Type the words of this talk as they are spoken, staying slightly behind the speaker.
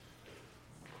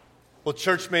Well,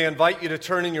 church, may I invite you to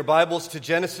turn in your Bibles to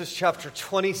Genesis chapter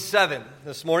 27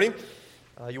 this morning.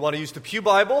 You want to use the Pew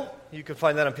Bible? You can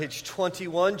find that on page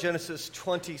 21, Genesis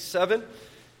 27.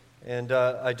 And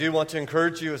I do want to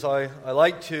encourage you, as I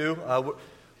like to,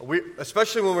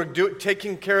 especially when we're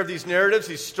taking care of these narratives,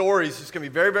 these stories, it's going to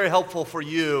be very, very helpful for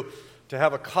you to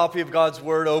have a copy of God's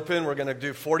Word open. We're going to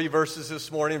do 40 verses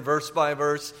this morning, verse by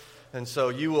verse. And so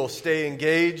you will stay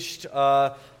engaged,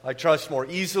 I trust, more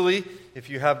easily if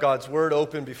you have God's Word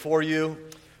open before you.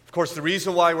 Of course, the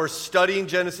reason why we're studying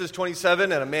Genesis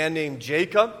 27 and a man named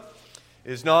Jacob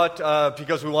is not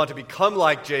because we want to become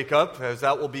like Jacob, as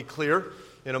that will be clear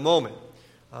in a moment,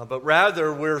 but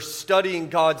rather we're studying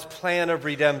God's plan of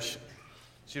redemption.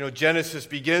 So, Genesis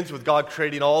begins with God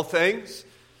creating all things.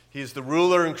 He is the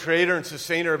ruler and creator and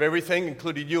sustainer of everything,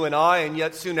 including you and I, and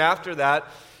yet soon after that,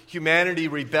 humanity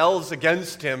rebels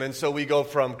against him, and so we go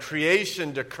from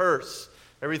creation to curse.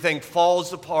 Everything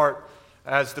falls apart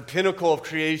as the pinnacle of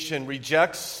creation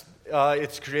rejects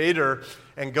its creator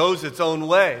and goes its own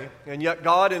way. And yet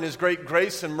God, in his great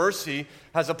grace and mercy,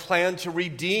 has a plan to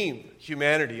redeem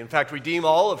humanity. In fact, redeem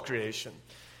all of creation.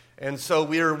 And so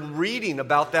we are reading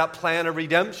about that plan of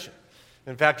redemption.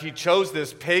 In fact, he chose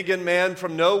this pagan man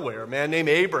from nowhere, a man named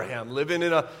Abraham, living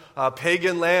in a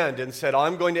pagan land, and said,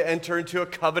 I'm going to enter into a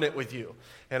covenant with you,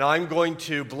 and I'm going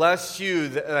to bless you,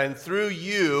 and through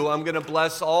you, I'm going to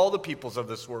bless all the peoples of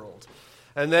this world.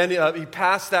 And then he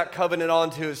passed that covenant on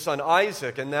to his son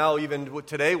Isaac, and now even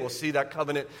today we'll see that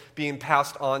covenant being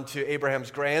passed on to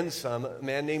Abraham's grandson, a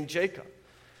man named Jacob.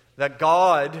 That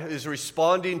God is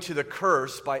responding to the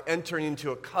curse by entering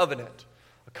into a covenant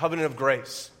of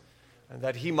grace, and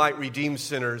that he might redeem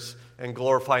sinners and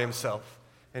glorify himself.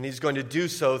 And he's going to do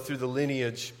so through the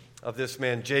lineage of this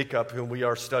man Jacob, whom we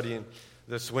are studying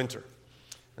this winter.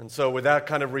 And so with that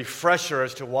kind of refresher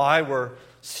as to why we're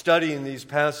studying these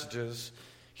passages,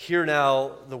 hear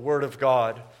now the word of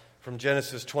God from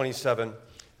Genesis 27,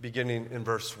 beginning in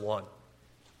verse 1.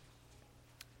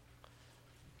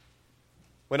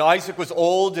 When Isaac was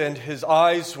old and his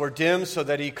eyes were dim so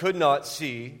that he could not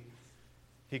see,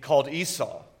 he called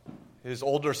Esau, his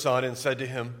older son, and said to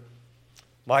him,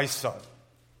 My son.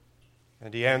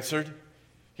 And he answered,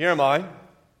 Here am I.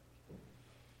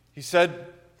 He said,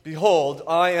 Behold,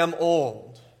 I am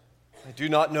old. I do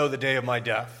not know the day of my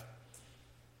death.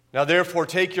 Now therefore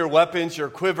take your weapons, your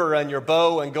quiver and your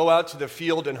bow, and go out to the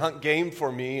field and hunt game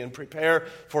for me, and prepare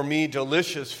for me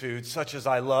delicious food, such as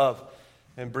I love,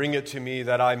 and bring it to me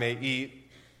that I may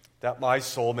eat, that my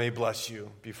soul may bless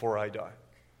you before I die.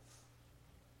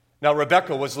 Now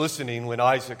Rebekah was listening when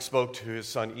Isaac spoke to his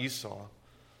son Esau.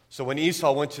 So when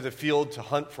Esau went to the field to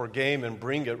hunt for game and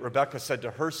bring it, Rebekah said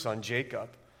to her son Jacob,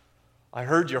 I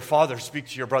heard your father speak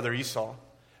to your brother Esau.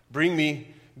 Bring me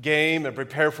game and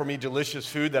prepare for me delicious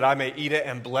food that I may eat it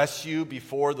and bless you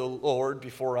before the Lord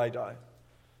before I die.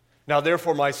 Now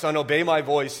therefore, my son, obey my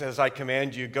voice as I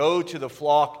command you. Go to the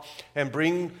flock and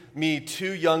bring me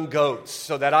 2 young goats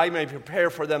so that I may prepare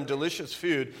for them delicious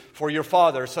food for your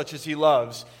father, such as he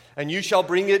loves. And you shall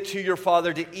bring it to your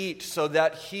father to eat so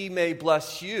that he may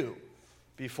bless you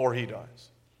before he dies.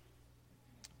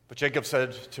 But Jacob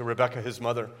said to Rebekah his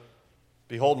mother,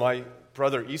 Behold, my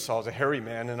brother Esau is a hairy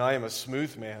man, and I am a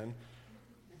smooth man.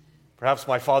 Perhaps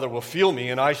my father will feel me,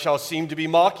 and I shall seem to be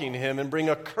mocking him and bring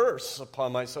a curse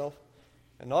upon myself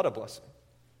and not a blessing.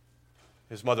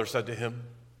 His mother said to him,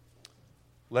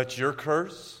 Let your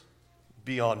curse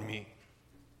be on me,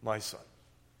 my son.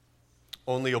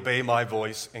 Only obey my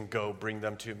voice and go, bring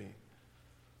them to me.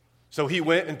 So he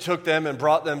went and took them and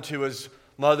brought them to his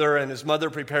mother, and his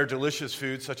mother prepared delicious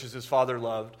food, such as his father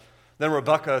loved. Then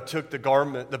Rebekah took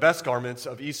the best garments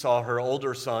of Esau, her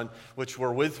older son, which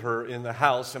were with her in the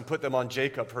house, and put them on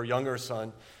Jacob, her younger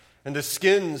son. And the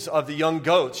skins of the young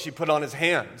goats she put on his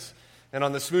hands and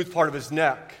on the smooth part of his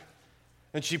neck.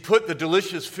 And she put the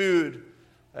delicious food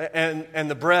and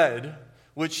the bread,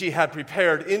 which she had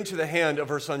prepared, into the hand of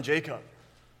her son Jacob.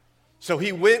 So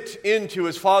he went in to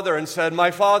his father and said,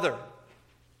 My father.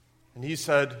 And he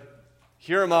said,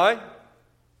 Here am I.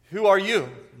 Who are you,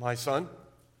 my son?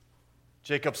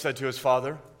 Jacob said to his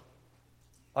father,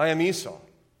 I am Esau,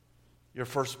 your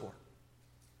firstborn.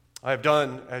 I have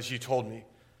done as you told me.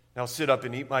 Now sit up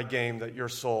and eat my game, that your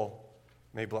soul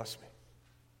may bless me.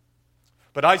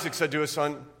 But Isaac said to his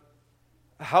son,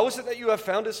 How is it that you have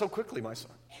found it so quickly, my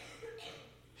son?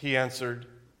 He answered,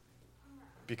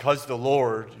 Because the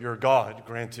Lord, your God,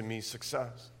 granted me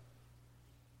success.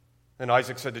 And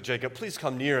Isaac said to Jacob, Please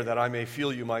come near that I may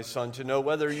feel you, my son, to know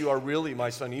whether you are really my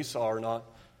son Esau or not.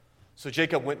 So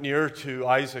Jacob went near to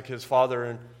Isaac, his father,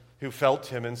 and who felt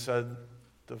him and said,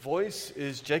 The voice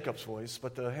is Jacob's voice,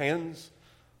 but the hands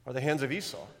are the hands of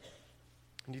Esau.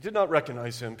 And he did not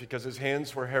recognize him because his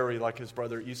hands were hairy like his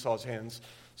brother Esau's hands.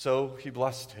 So he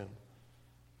blessed him.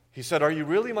 He said, "Are you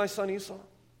really my son Esau?"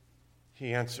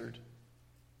 He answered,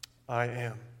 "I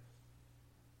am."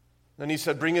 Then he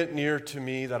said, "Bring it near to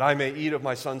me that I may eat of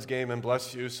my son's game and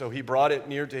bless you." So he brought it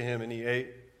near to him and he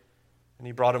ate. And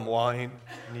he brought him wine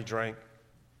and he drank.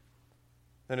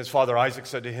 Then his father Isaac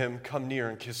said to him, "Come near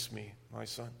and kiss me, my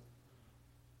son."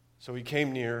 So he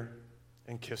came near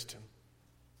and kissed him.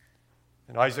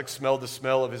 And Isaac smelled the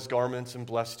smell of his garments and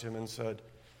blessed him and said,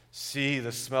 "See,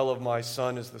 the smell of my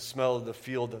son is the smell of the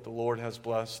field that the Lord has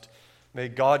blessed. May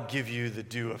God give you the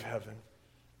dew of heaven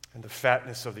and the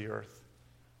fatness of the earth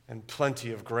and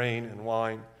plenty of grain and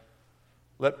wine.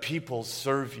 Let peoples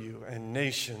serve you and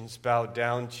nations bow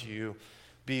down to you.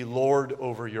 Be Lord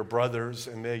over your brothers,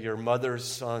 and may your mother's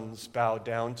sons bow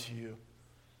down to you.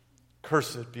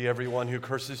 Cursed be everyone who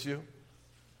curses you,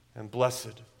 and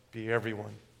blessed be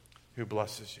everyone who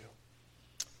blesses you."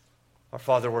 Our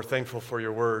Father, we're thankful for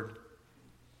your word.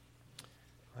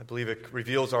 I believe it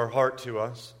reveals our heart to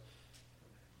us,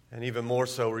 and even more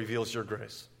so reveals your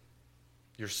grace,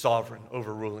 your sovereign,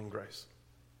 overruling grace.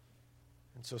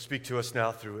 And so speak to us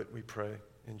now through it, we pray,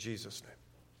 in Jesus'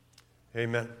 name.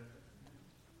 Amen.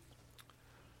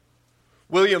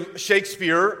 William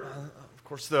Shakespeare, of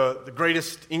course the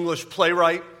greatest English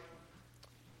playwright,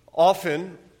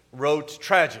 often wrote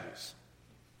tragedies.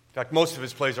 In fact, most of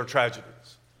his plays are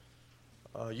tragedies.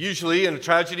 Usually in a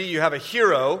tragedy you have a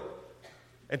hero,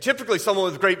 and typically someone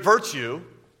with great virtue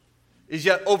is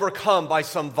yet overcome by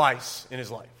some vice in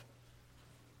his life.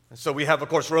 And so we have, of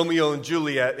course, Romeo and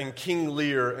Juliet and King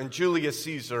Lear and Julius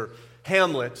Caesar,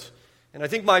 Hamlet, and I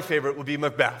think my favorite would be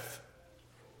Macbeth.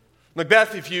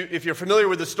 Macbeth, if you're familiar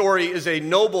with the story, is a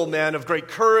noble man of great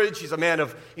courage. He's a man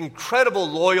of incredible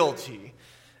loyalty,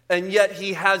 and yet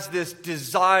he has this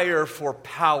desire for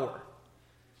power.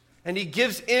 And he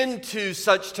gives in to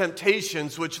such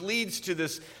temptations, which leads to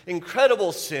this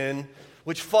incredible sin,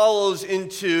 which follows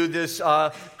into this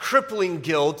crippling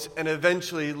guilt and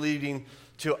eventually leading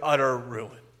to utter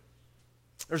ruin.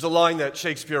 There's a line that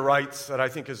Shakespeare writes that I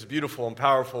think is beautiful and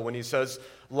powerful when he says,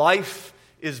 "Life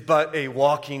is but a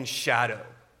walking shadow,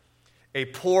 a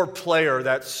poor player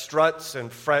that struts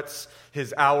and frets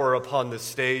his hour upon the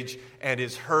stage and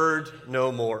is heard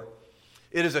no more.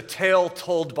 It is a tale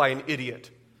told by an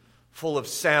idiot, full of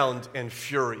sound and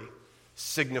fury,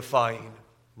 signifying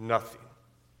nothing."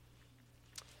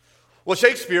 Well,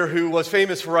 Shakespeare, who was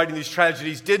famous for writing these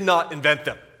tragedies, did not invent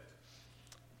them.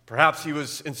 Perhaps he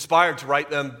was inspired to write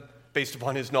them based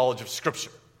upon his knowledge of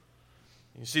Scripture.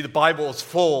 You see, the Bible is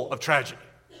full of tragedy.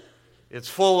 It's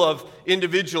full of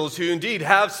individuals who indeed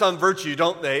have some virtue,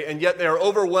 don't they? And yet they are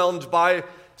overwhelmed by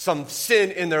some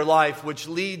sin in their life, which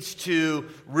leads to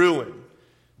ruin.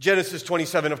 Genesis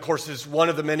 27, of course, is one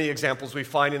of the many examples we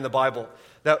find in the Bible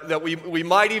that we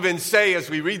might even say as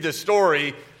we read this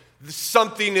story,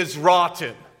 something is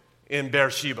rotten in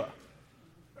Beersheba.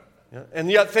 Yeah?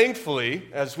 And yet, thankfully,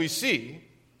 as we see,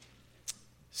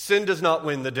 sin does not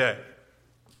win the day.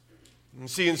 You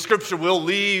see, in Scripture, we'll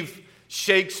leave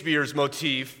Shakespeare's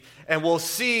motif, and we'll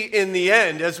see in the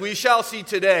end, as we shall see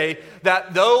today,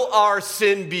 that though our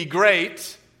sin be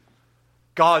great,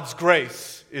 God's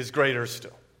grace is greater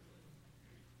still.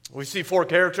 We see four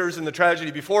characters in the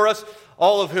tragedy before us,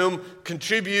 all of whom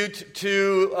contribute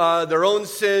to their own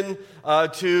sin,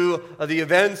 to the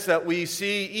events that we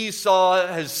see. Esau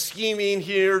is scheming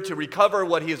here to recover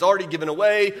what he has already given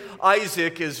away.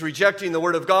 Isaac is rejecting the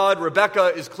word of God.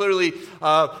 Rebekah is clearly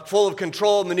full of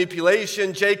control,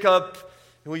 manipulation. Jacob,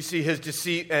 we see his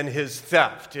deceit and his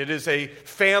theft. It is a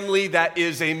family that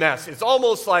is a mess. It's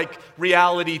almost like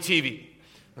reality TV.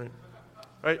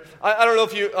 Right? I don't know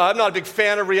if I'm not a big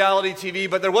fan of reality TV,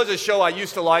 but there was a show I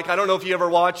used to like. I don't know if you ever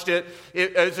watched it.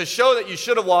 It's a show that you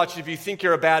should have watched if you think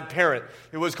you're a bad parent.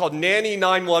 It was called Nanny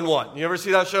 911. You ever see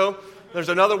that show? There's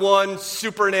another one,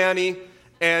 Super Nanny,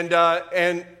 and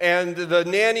the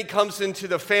nanny comes into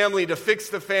the family to fix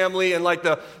the family, and like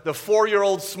the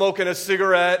 4-year-old smoking a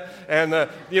cigarette, and the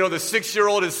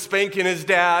 6-year-old is spanking his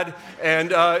dad,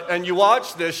 and you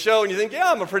watch this show and you think,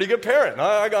 yeah, I'm a pretty good parent.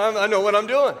 I know what I'm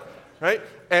doing. Right?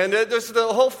 And the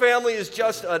whole family is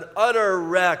just an utter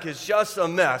wreck. It's just a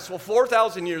mess. Well,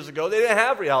 4,000 years ago, they didn't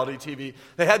have reality TV.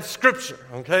 They had Scripture,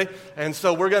 okay? And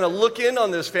so we're going to look in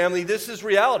on this family. This is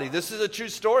reality. This is a true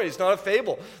story. It's not a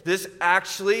fable. This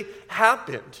actually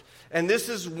happened. And this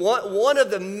is one of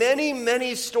the many,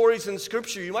 many stories in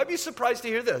Scripture. You might be surprised to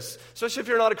hear this, especially if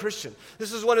you're not a Christian.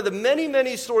 This is one of the many,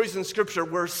 many stories in Scripture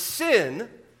where sin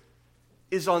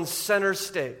is on center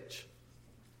stage.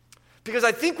 Because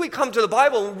I think we come to the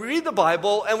Bible and read the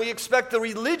Bible and we expect the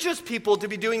religious people to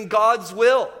be doing God's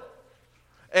will.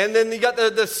 And then you got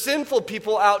the sinful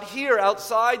people out here,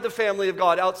 outside the family of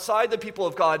God, outside the people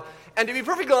of God. And to be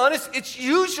perfectly honest, it's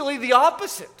usually the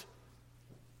opposite.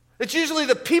 It's usually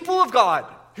the people of God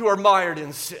who are mired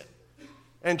in sin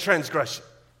and transgression.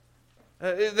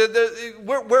 We're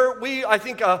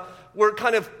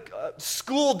kind of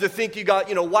schooled to think you got,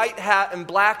 white hat and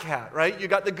black hat, right? You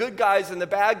got the good guys and the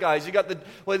bad guys. You got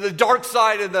the dark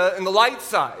side and the light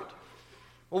side.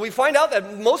 Well, we find out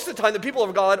that most of the time the people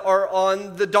of God are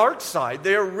on the dark side.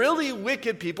 They are really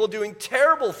wicked people doing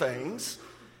terrible things.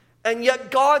 And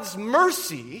yet God's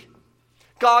mercy,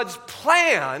 God's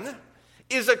plan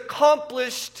is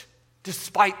accomplished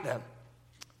despite them.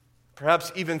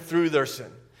 Perhaps even through their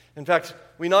sin. In fact,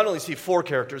 we not only see 4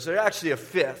 characters, there's actually a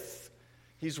 5th.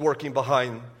 He's working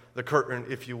behind the curtain,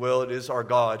 if you will. It is our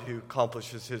God who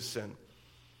accomplishes his sin.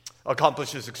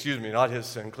 Not his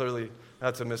sin. Clearly,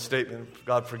 that's a misstatement.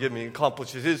 God forgive me.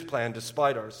 Accomplishes his plan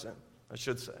despite our sin, I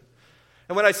should say.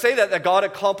 And when I say that God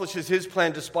accomplishes his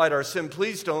plan despite our sin,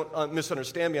 please don't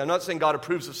misunderstand me. I'm not saying God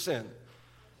approves of sin,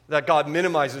 that God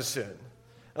minimizes sin,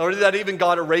 or that even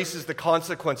God erases the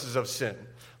consequences of sin.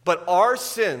 But our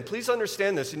sin, please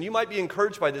understand this, and you might be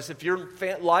encouraged by this if your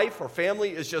life or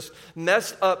family is just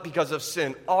messed up because of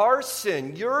sin. Our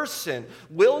sin, your sin,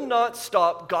 will not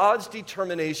stop God's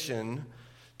determination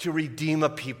to redeem a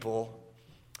people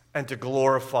and to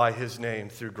glorify his name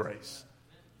through grace.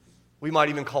 We might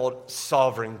even call it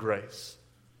sovereign grace,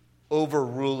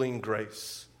 overruling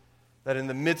grace, that in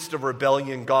the midst of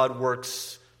rebellion, God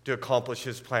works to accomplish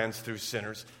his plans through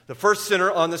sinners. The first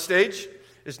sinner on the stage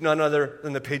is none other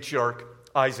than the patriarch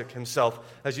Isaac himself.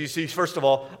 As you see, first of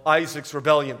all, Isaac's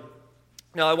rebellion.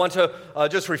 Now, I want to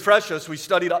just refresh us. We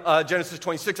studied Genesis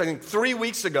 26, I think, 3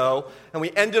 weeks ago, and we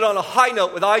ended on a high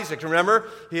note with Isaac. Remember?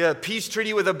 He had a peace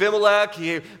treaty with Abimelech.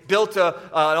 He built an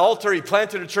altar. He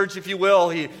planted a church, if you will.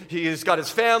 He's got his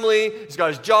family. He's got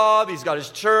his job. He's got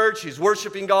his church. He's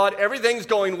worshiping God. Everything's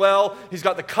going well. He's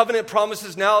got the covenant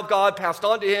promises now of God passed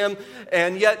on to him,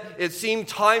 and yet it seemed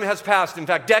time has passed. In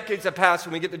fact, decades have passed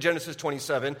when we get to Genesis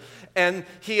 27, and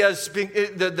he has been,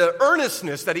 the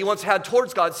earnestness that he once had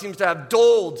towards God seems to have dulled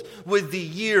with the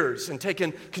years and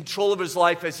taken control of his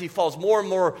life as he falls more and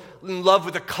more in love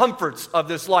with the comforts of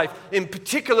this life. In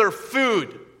particular,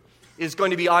 food is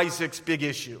going to be Isaac's big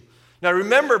issue. Now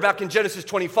remember back in Genesis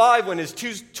 25 when his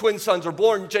 2 twin sons were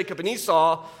born, Jacob and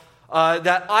Esau,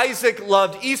 that Isaac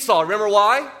loved Esau. Remember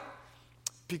why?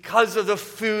 Because of the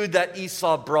food that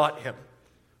Esau brought him.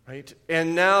 Right?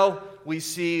 And now we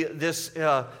see this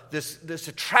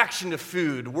attraction to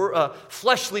food,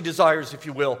 fleshly desires, if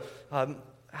you will,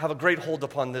 have a great hold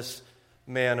upon this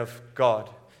man of God.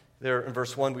 There in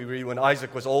verse 1 we read, when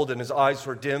Isaac was old and his eyes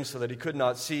were dim so that he could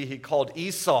not see, he called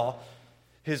Esau,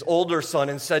 his older son,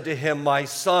 and said to him, my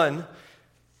son.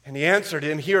 And he answered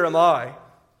him, here am I.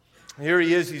 And here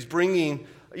he is, he's bringing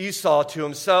Esau to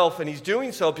himself, and he's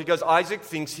doing so because Isaac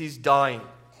thinks he's dying.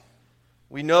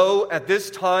 We know at this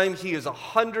time he is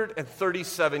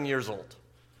 137 years old.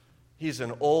 He's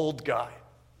an old guy,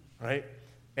 right?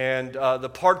 And the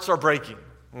parts are breaking,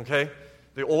 okay?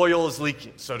 The oil is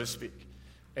leaking, so to speak.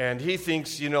 And he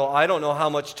thinks, I don't know how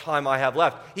much time I have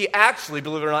left. He actually,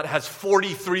 believe it or not, has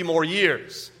 43 more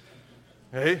years.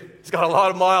 Okay? He's got a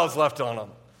lot of miles left on him.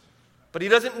 But he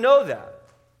doesn't know that.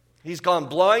 He's gone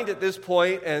blind at this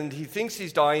point, and he thinks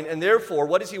he's dying, and therefore,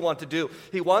 what does he want to do?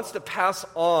 He wants to pass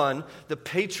on the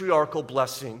patriarchal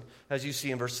blessing, as you see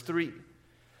in verse 3.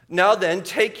 Now then,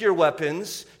 take your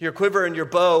weapons, your quiver and your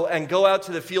bow, and go out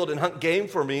to the field and hunt game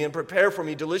for me, and prepare for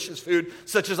me delicious food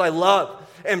such as I love,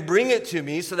 and bring it to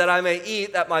me so that I may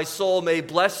eat, that my soul may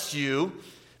bless you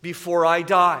before I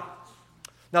die.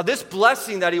 Now, this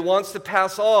blessing that he wants to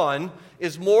pass on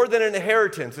is more than an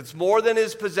inheritance. It's more than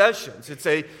his possessions. It's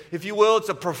if you will, it's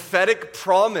a prophetic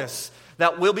promise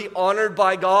that will be honored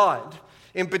by God.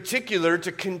 In particular,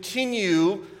 to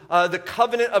continue the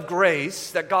covenant of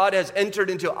grace that God has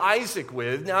entered into Isaac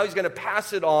with. Now he's going to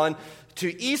pass it on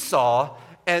to Esau.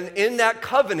 And in that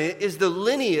covenant is the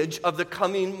lineage of the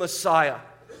coming Messiah.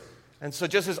 And so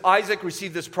just as Isaac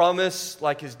received this promise,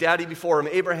 like his daddy before him,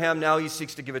 Abraham, now he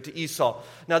seeks to give it to Esau.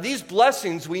 Now these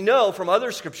blessings, we know from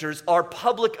other scriptures, are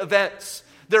public events.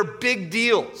 They're big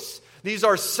deals. These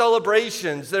are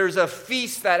celebrations. There's a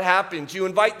feast that happens. You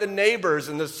invite the neighbors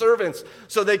and the servants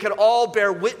so they can all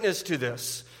bear witness to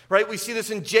this. Right? We see this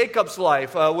in Jacob's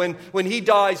life. When he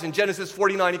dies in Genesis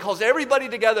 49, he calls everybody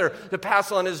together to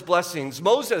pass on his blessings.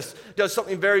 Moses does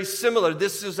something very similar.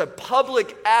 This is a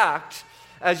public act.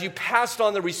 as you passed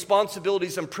on the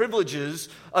responsibilities and privileges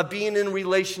of being in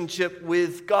relationship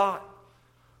with God.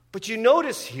 But you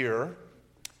notice here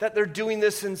that they're doing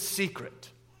this in secret.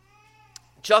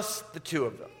 Just the two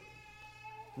of them.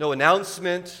 No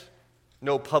announcement,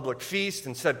 no public feast,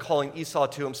 instead calling Esau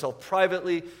to himself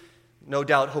privately, no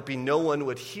doubt hoping no one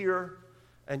would hear.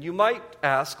 And you might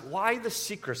ask, why the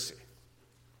secrecy?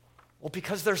 Well,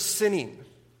 because they're sinning.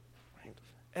 Right?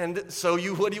 And so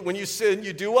when you sin,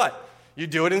 you do what? You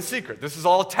do it in secret. This is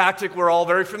all a tactic we're all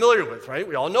very familiar with, right?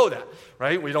 We all know that,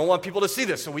 right? We don't want people to see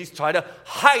this, so we try to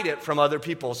hide it from other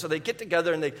people. So they get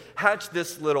together and they hatch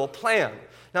this little plan.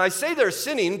 Now, I say they're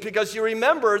sinning because you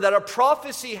remember that a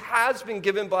prophecy has been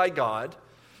given by God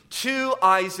to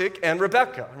Isaac and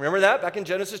Rebekah. Remember that back in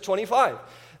Genesis 25?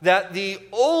 That the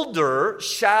older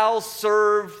shall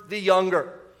serve the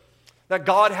younger. That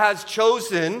God has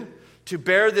chosen to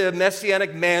bear the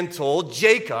messianic mantle,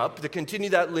 Jacob, to continue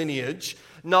that lineage,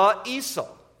 not Esau.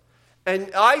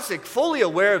 And Isaac, fully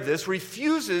aware of this,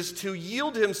 refuses to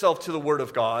yield himself to the word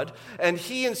of God, and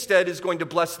he instead is going to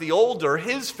bless the older,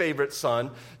 his favorite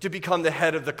son, to become the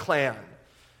head of the clan.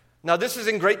 Now, this is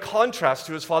in great contrast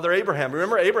to his father Abraham.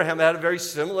 Remember, Abraham had a very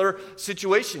similar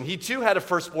situation. He too had a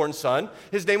firstborn son.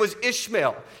 His name was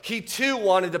Ishmael. He too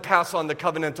wanted to pass on the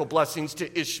covenantal blessings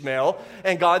to Ishmael,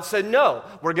 and God said, no,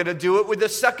 we're going to do it with the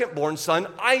second-born son,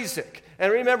 Isaac.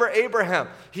 And remember, Abraham,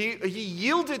 he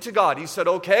yielded to God. He said,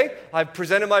 okay, I've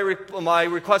presented my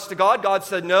request to God. God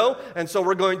said no, and so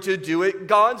we're going to do it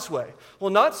God's way.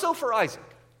 Well, not so for Isaac.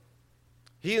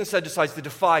 He instead decides to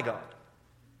defy God.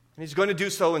 And he's going to do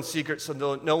so in secret so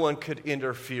no one could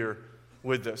interfere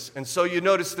with this. And so you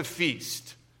notice the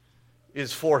feast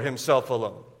is for himself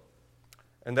alone.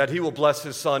 And that he will bless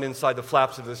his son inside the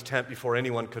flaps of his tent before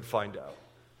anyone could find out.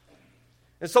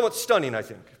 It's somewhat stunning, I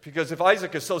think, because if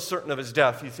Isaac is so certain of his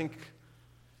death, you think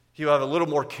he'll have a little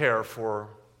more care for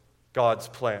God's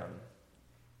plan.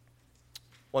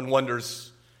 One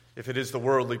wonders if it is the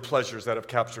worldly pleasures that have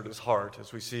captured his heart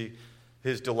as we see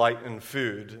his delight in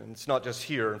food. And it's not just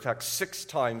here. In fact, 6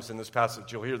 times in this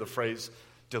passage you'll hear the phrase,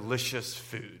 delicious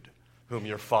food, whom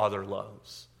your father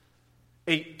loves.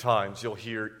 8 times you'll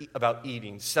hear about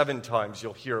eating. 7 times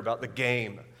you'll hear about the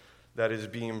game that is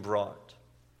being brought.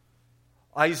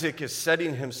 Isaac is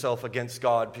setting himself against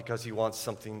God because he wants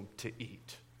something to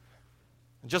eat.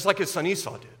 Just like his son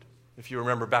Esau did, if you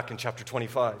remember back in chapter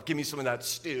 25. Give me some of that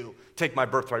stew. Take my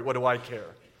birthright. What do I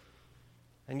care?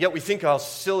 And yet we think how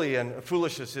silly and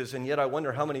foolish this is, and yet I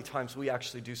wonder how many times we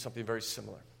actually do something very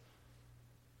similar.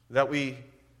 That we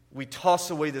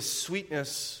toss away the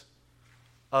sweetness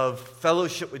of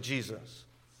fellowship with Jesus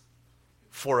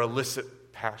for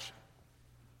illicit passion,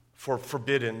 for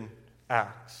forbidden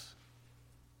acts.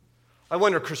 I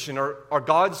wonder, Christian, are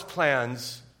God's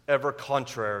plans ever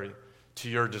contrary to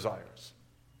your desires?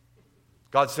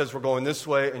 God says we're going this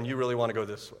way, and you really want to go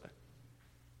this way.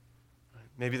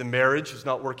 Maybe the marriage is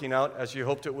not working out as you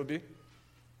hoped it would be.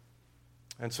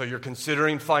 And so you're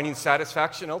considering finding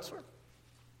satisfaction elsewhere.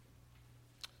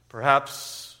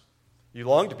 Perhaps you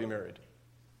long to be married.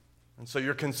 And so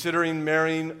you're considering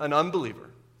marrying an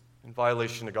unbeliever in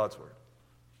violation of God's word.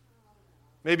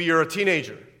 Maybe you're a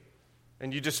teenager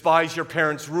and you despise your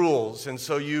parents' rules, and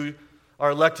so you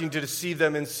are electing to deceive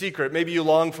them in secret. Maybe you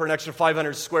long for an extra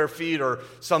 500 square feet or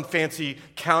some fancy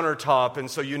countertop,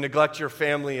 and so you neglect your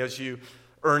family as you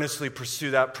earnestly pursue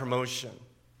that promotion.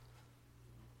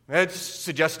 May I just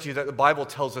suggest to you that the Bible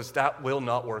tells us that will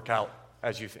not work out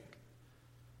as you think.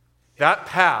 That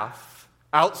path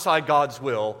outside God's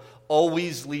will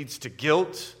always leads to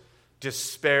guilt,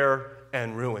 despair,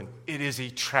 and ruin. It is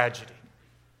a tragedy.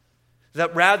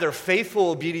 That rather, faithful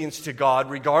obedience to God,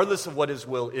 regardless of what his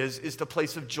will is the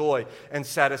place of joy and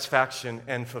satisfaction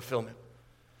and fulfillment.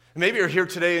 Maybe you're here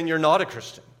today and you're not a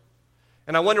Christian.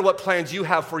 And I wonder what plans you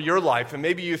have for your life. And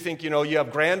maybe you think, you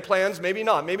have grand plans. Maybe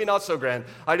not so grand.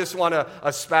 I just want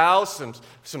a spouse,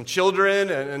 some children,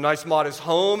 and a nice modest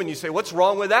home. And you say, what's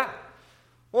wrong with that?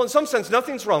 Well, in some sense,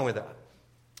 nothing's wrong with that.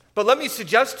 But let me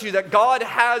suggest to you that God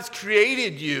has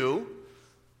created you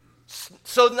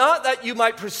so not that you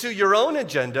might pursue your own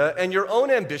agenda and your own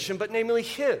ambition, but namely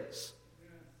his.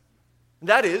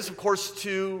 That is, of course,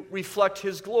 to reflect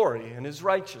his glory and his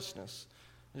righteousness,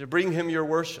 and to bring him your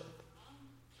worship.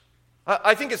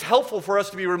 I think it's helpful for us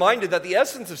to be reminded that the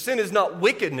essence of sin is not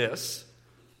wickedness.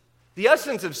 The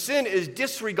essence of sin is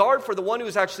disregard for the one who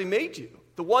has actually made you,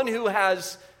 the one who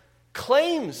has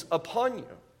claims upon you.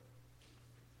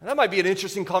 And that might be an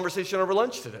interesting conversation over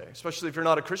lunch today, especially if you're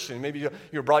not a Christian. Maybe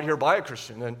you're brought here by a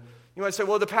Christian. And you might say,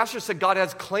 well, the pastor said God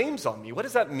has claims on me. What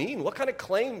does that mean? What kind of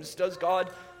claims does God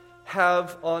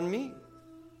have on me?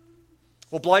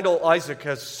 Well, blind old Isaac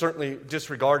has certainly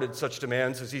disregarded such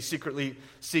demands as he secretly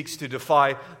seeks to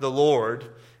defy the Lord.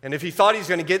 And if he thought he's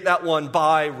going to get that one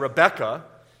by Rebekah,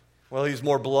 well, he's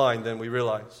more blind than we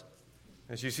realize.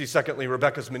 As you see, secondly,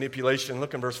 Rebekah's manipulation.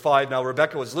 Look in verse 5. Now,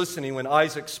 Rebekah was listening when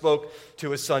Isaac spoke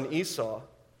to his son Esau.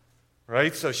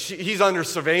 Right? So he's under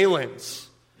surveillance.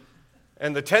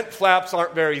 And the tent flaps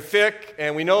aren't very thick,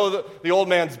 and we know that the old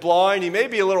man's blind. He may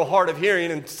be a little hard of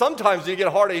hearing, and sometimes when you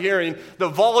get hard of hearing, the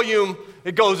volume,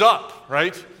 it goes up,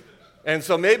 right? And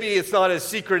so maybe it's not as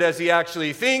secret as he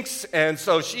actually thinks, and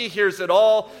so she hears it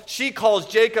all. She calls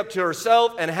Jacob to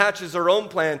herself and hatches her own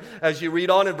plan, as you read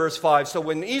on in verse 5. So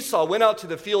when Esau went out to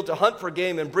the field to hunt for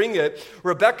game and bring it,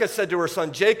 Rebekah said to her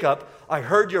son Jacob, I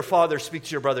heard your father speak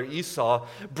to your brother Esau.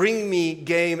 Bring me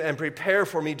game and prepare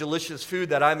for me delicious food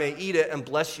that I may eat it and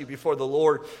bless you before the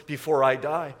Lord before I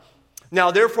die.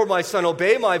 Now, therefore, my son,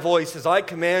 obey my voice as I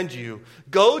command you.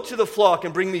 Go to the flock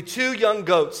and bring me 2 young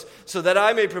goats so that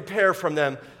I may prepare from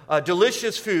them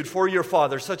delicious food for your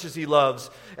father, such as he loves.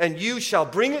 And you shall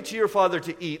bring it to your father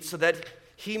to eat so that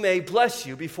he may bless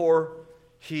you before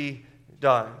he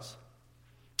dies.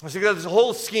 So there's a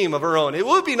whole scheme of her own. It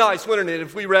would be nice, wouldn't it,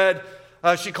 if we read,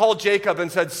 she called Jacob and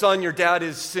said, son, your dad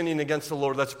is sinning against the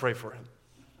Lord. Let's pray for him.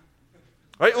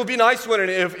 Right? It would be nice, wouldn't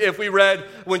it, if we read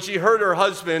when she heard her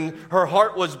husband, her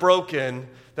heart was broken,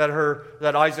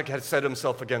 that Isaac had set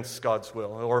himself against God's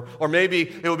will. Or maybe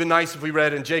it would be nice if we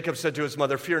read, and Jacob said to his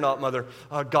mother, fear not, mother,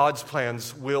 God's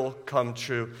plans will come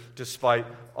true despite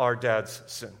our dad's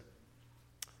sin.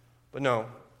 But no,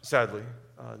 sadly,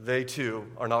 they too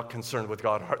are not concerned with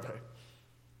God, are they?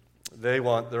 They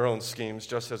want their own schemes,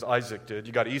 just as Isaac did.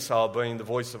 You got Esau obeying the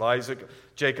voice of Isaac,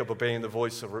 Jacob obeying the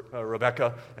voice of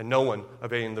Rebekah, and no one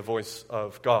obeying the voice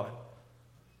of God.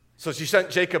 So she sent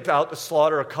Jacob out to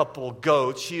slaughter a couple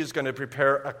goats. She is going to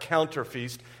prepare a counter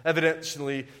feast.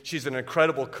 Evidently, she's an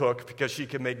incredible cook because she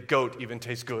can make goat even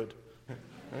taste good.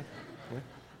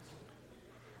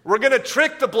 We're going to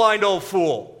trick the blind old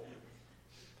fool,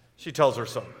 she tells her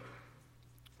son.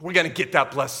 We're going to get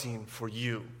that blessing for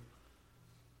you.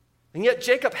 And yet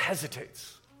Jacob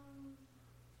hesitates,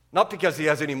 not because he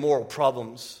has any moral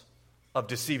problems of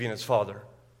deceiving his father,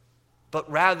 but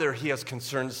rather he has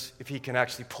concerns if he can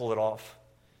actually pull it off.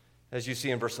 As you see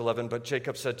in verse 11, but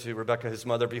Jacob said to Rebekah, his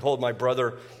mother, behold, my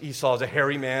brother Esau is a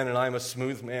hairy man, and I am a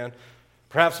smooth man.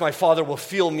 Perhaps my father will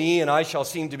feel me, and I shall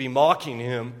seem to be mocking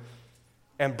him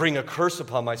and bring a curse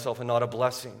upon myself and not a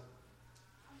blessing.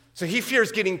 So he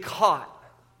fears getting caught.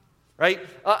 Right?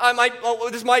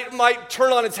 This might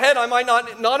turn on its head. I might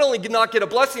not only not get a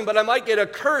blessing, but I might get a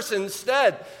curse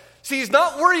instead. See, he's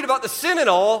not worried about the sin at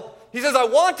all. He says, I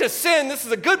want to sin. This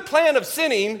is a good plan of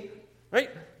sinning,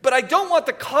 right? But I don't want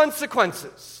the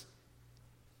consequences.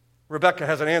 Rebekah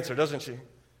has an answer, doesn't she?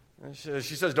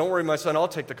 She says, don't worry, my son, I'll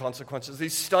take the consequences.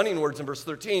 These stunning words in verse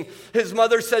 13. His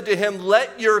mother said to him,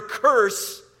 let your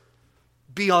curse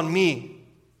be on me,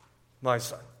 my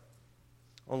son.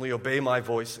 Only obey my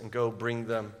voice and go bring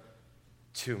them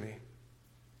to me.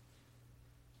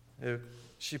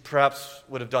 She perhaps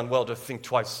would have done well to think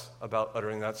twice about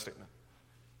uttering that statement.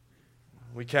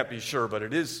 We can't be sure, but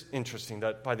it is interesting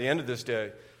that by the end of this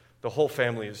day, the whole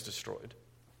family is destroyed.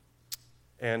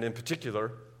 And in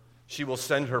particular, she will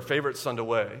send her favorite son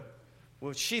away,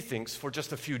 which she thinks for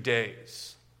just a few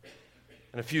days.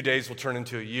 And a few days will turn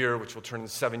into a year, which will turn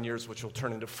into 7 years, which will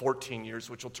turn into 14 years,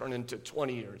 which will turn into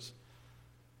 20 years.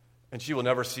 And she will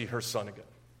never see her son again.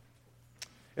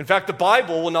 In fact, the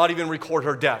Bible will not even record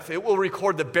her death. It will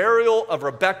record the burial of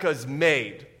Rebekah's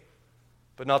maid,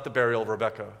 but not the burial of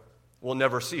Rebekah. We'll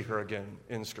never see her again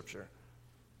in Scripture.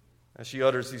 As she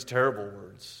utters these terrible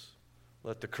words,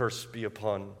 let the curse be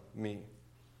upon me.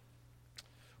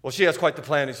 Well, she has quite the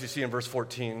plan, as you see in verse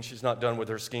 14. She's not done with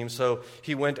her scheme. So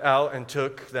he went out and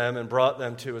took them and brought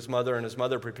them to his mother, and his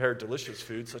mother prepared delicious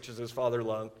food, such as his father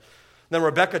loved. Then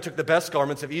Rebekah took the best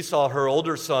garments of Esau, her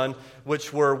older son,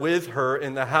 which were with her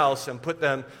in the house, and put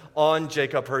them on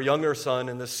Jacob, her younger son,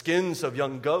 and the skins of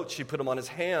young goats. She put them on his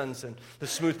hands and the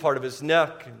smooth part of his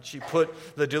neck. And she put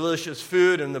the delicious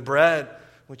food and the bread,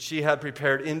 which she had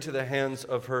prepared, into the hands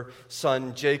of her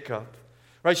son Jacob.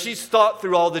 Right? She's thought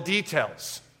through all the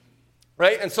details.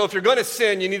 Right? And so if you're going to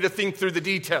sin, you need to think through the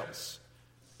details.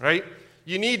 Right?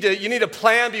 You need to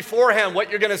plan beforehand what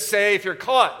you're going to say if you're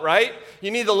caught, right? You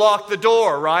need to lock the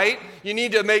door, right? You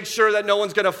need to make sure that no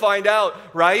one's going to find out,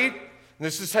 right?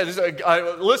 This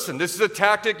is a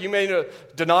tactic. You may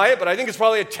deny it, but I think it's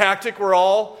probably a tactic we're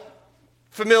all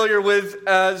familiar with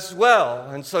as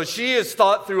well. And so she has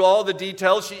thought through all the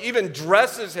details. She even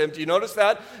dresses him. Do you notice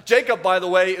that? Jacob, by the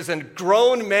way, is a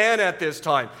grown man at this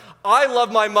time. I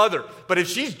love my mother, but if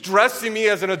she's dressing me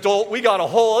as an adult, we got a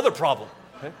whole other problem.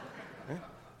 Okay?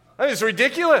 I mean, it's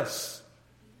ridiculous.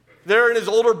 There in his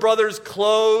older brother's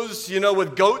clothes,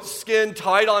 with goat skin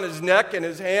tied on his neck and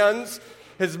his hands.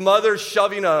 His mother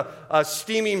shoving a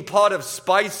steaming pot of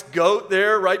spiced goat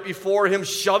there right before him,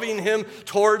 shoving him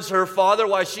towards her father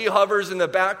while she hovers in the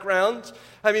background.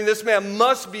 I mean, this man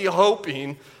must be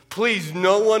hoping, please,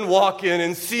 no one walk in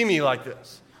and see me like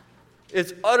this.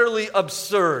 It's utterly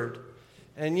absurd.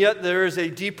 And yet there is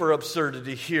a deeper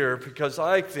absurdity here, because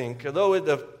I think, although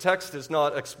the text is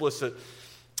not explicit,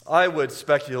 I would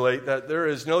speculate that there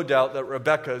is no doubt that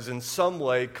Rebekah is in some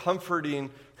way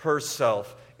comforting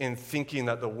herself in thinking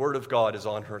that the word of God is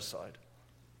on her side.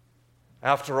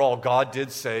 After all, God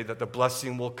did say that the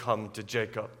blessing will come to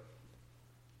Jacob.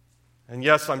 And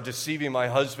yes, I'm deceiving my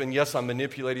husband. Yes, I'm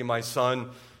manipulating my son.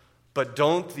 But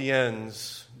don't the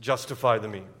ends justify the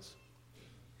means?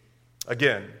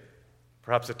 Again,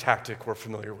 perhaps a tactic we're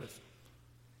familiar with.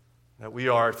 That we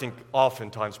are, I think,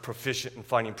 oftentimes proficient in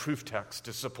finding proof texts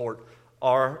to support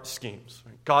our schemes.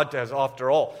 God has, after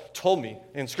all, told me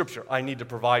in Scripture, I need to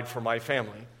provide for my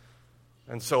family.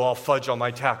 And so I'll fudge on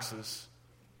my taxes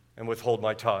and withhold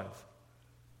my tithe.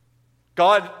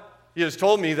 God, He has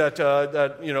told me that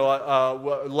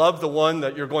love the one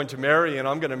that you're going to marry, and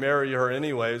I'm going to marry her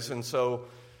anyways. And so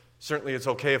certainly it's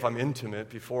okay if I'm intimate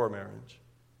before marriage.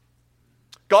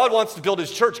 God wants to build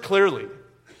His church clearly.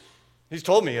 He's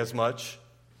told me as much.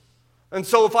 And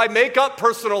so if I make up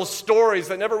personal stories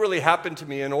that never really happened to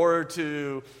me in order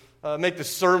to make the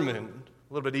sermon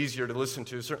a little bit easier to listen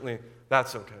to, certainly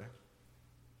that's okay.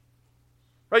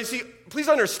 Right? See, please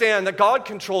understand that God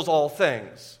controls all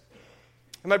things.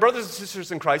 And my brothers and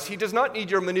sisters in Christ, He does not need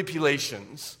your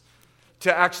manipulations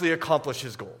to actually accomplish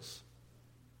His goals.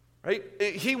 Right?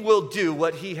 He will do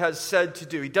what He has said to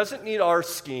do. He doesn't need our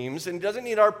schemes, and He doesn't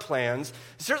need our plans.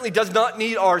 He certainly does not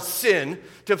need our sin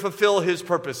to fulfill His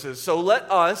purposes. So let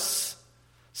us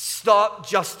stop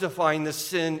justifying the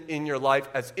sin in your life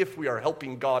as if we are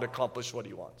helping God accomplish what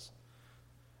He wants.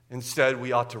 Instead,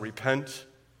 we ought to repent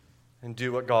and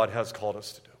do what God has called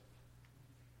us to do.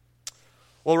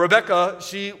 Well, Rebekah,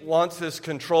 she wants this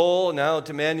control, now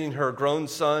demanding her grown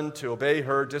son to obey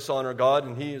her, dishonor God,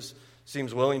 and he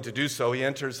seems willing to do so. He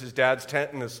enters his dad's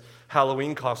tent in this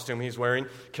Halloween costume he's wearing,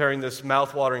 carrying this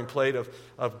mouth-watering plate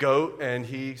of goat, and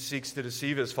he seeks to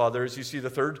deceive his father. As you see the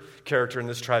third character in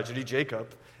this tragedy,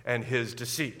 Jacob, and his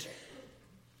deceit.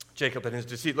 Jacob and his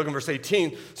deceit. Look in verse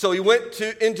 18. So he went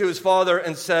into his father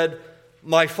and said,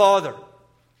 "My father."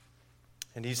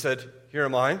 And he said, "Here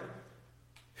am I.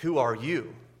 Who are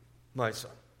you, my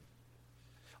son?"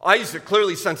 Isaac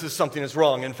clearly senses something is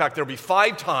wrong. In fact, there will be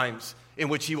 5 times in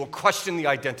which he will question the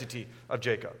identity of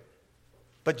Jacob.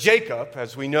 But Jacob,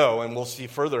 as we know, and we'll see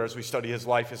further as we study his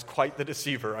life, is quite the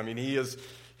deceiver. I mean,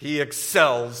 he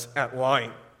excels at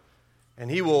lying. And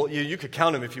he will, you could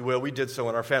count him if you will. We did so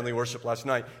in our family worship last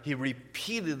night. He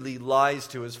repeatedly lies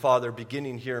to his father,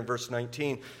 beginning here in verse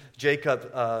 19.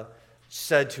 Jacob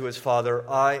said to his father,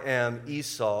 "I am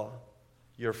Esau,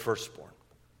 your firstborn.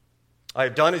 I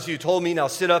have done as you told me. Now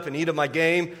sit up and eat of my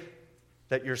game,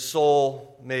 that your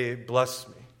soul may bless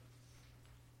me."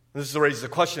 This raises a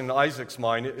question in Isaac's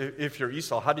mind. If you're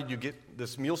Esau, how did you get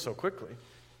this meal so quickly?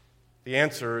 The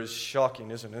answer is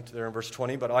shocking, isn't it? There in verse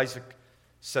 20, but Isaac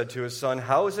said to his son,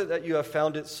 "How is it that you have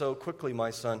found it so quickly,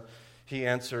 my son?" He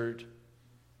answered,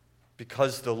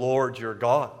 "Because the Lord your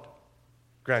God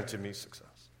granted me success."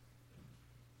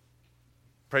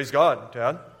 Praise God,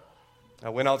 Dad. I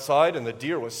went outside and the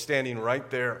deer was standing right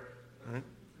there. Right?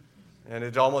 And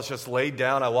it almost just laid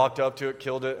down. I walked up to it,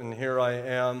 killed it, and here I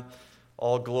am.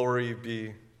 All glory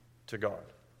be to God.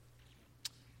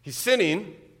 He's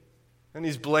sinning, and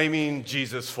he's blaming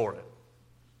Jesus for it.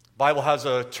 The Bible has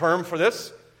a term for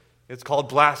this. It's called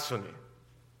blasphemy.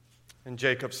 And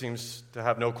Jacob seems to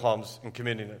have no qualms in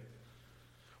committing it.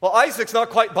 Well, Isaac's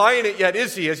not quite buying it yet,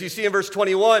 is he? As you see in verse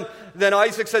 21, then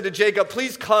Isaac said to Jacob,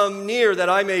 "Please come near that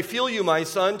I may feel you, my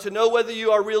son, to know whether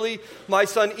you are really my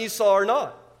son Esau or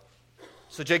not."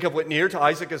 So Jacob went near to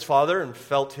Isaac his father and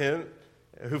felt him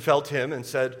and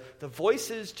said, "The voice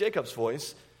is Jacob's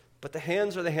voice, but the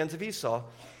hands are the hands of Esau."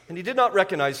 And he did not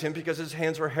recognize him because his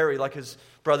hands were hairy like his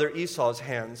brother Esau's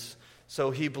hands. So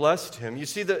he blessed him. You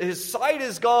see that his sight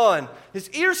is gone.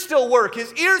 His ears still work.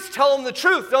 His ears tell him the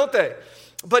truth, don't they?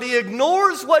 But he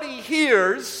ignores what he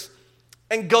hears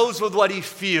and goes with what he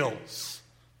feels.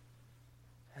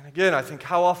 And again, I think,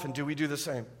 how often do we do the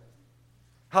same?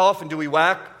 How often do we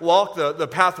walk the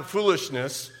path of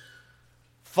foolishness,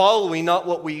 following not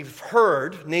what we've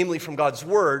heard, namely from God's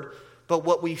word, but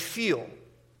what we feel?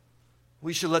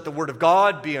 We should let the Word of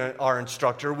God be our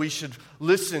instructor. We should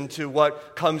listen to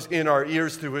what comes in our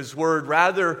ears through His Word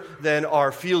rather than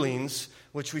our feelings,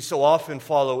 which we so often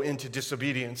follow into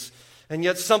disobedience. And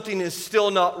yet something is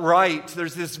still not right.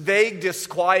 There's this vague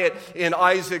disquiet in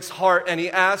Isaac's heart, and he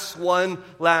asks one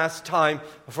last time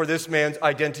for this man's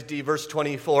identity. Verse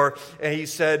 24, and he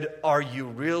said, "Are you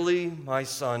really my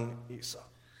son Esau?"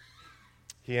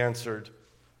 He answered,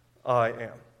 "I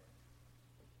am."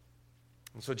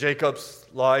 And so Jacob's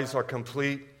lies are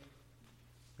complete.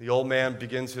 The old man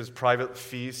begins his private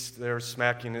feast there,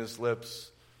 smacking his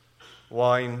lips,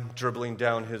 wine dribbling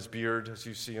down his beard, as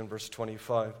you see in verse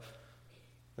 25.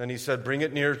 Then he said, "Bring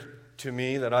it near to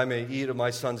me, that I may eat of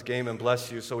my son's game and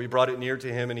bless you." So he brought it near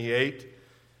to him, and he ate.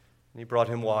 And he brought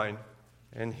him wine,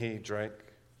 and he drank.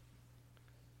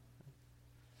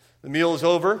 The meal is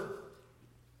over.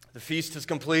 The feast is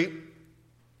complete.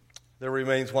 There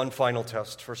remains one final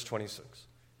test, verse 26.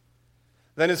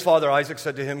 Then his father Isaac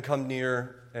said to him, "Come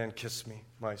near and kiss me,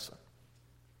 my son."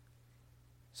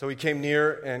 So he came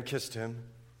near and kissed him.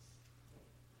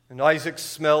 And Isaac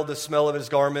smelled the smell of his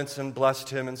garments and blessed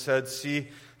him and said, "See,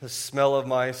 the smell of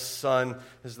my son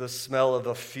is the smell of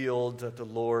a field that the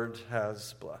Lord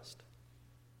has blessed."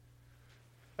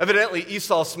 Evidently,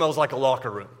 Esau smells like a locker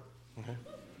room.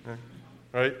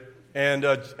 Right? And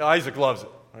Isaac loves it.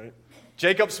 Right?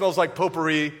 Jacob smells like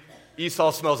potpourri.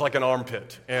 Esau smells like an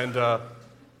armpit.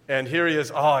 And here he is.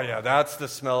 "Oh, yeah, that's the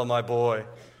smell of my boy."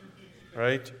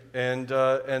 Right? And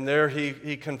there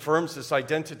he confirms this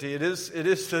identity. It is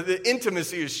the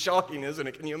intimacy is shocking, isn't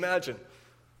it? Can you imagine?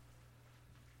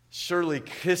 Surely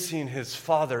kissing his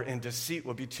father in deceit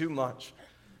would be too much.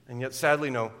 And yet, sadly,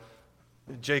 no.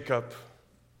 Jacob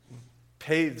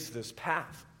paves this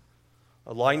path,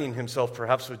 aligning himself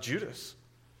perhaps with Judas,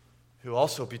 who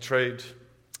also betrayed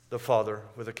the father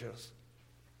with a kiss.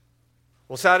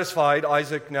 Well, satisfied,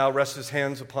 Isaac now rests his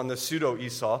hands upon the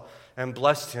pseudo-Esau and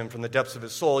blessed him from the depths of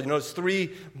his soul. You notice three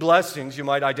blessings you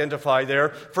might identify there.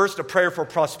 First, a prayer for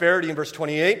prosperity in verse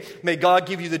 28. "May God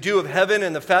give you the dew of heaven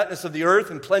and the fatness of the earth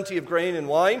and plenty of grain and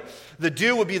wine." The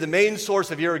dew would be the main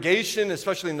source of irrigation,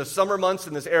 especially in the summer months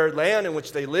in this arid land in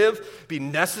which they live, be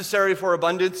necessary for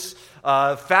abundance.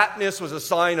 Fatness was a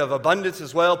sign of abundance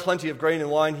as well. Plenty of grain and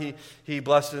wine he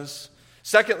blesses.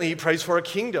 Secondly, he prays for a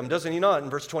kingdom, doesn't he not? In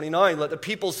verse 29, "Let the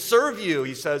people serve you,"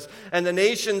 he says, "and the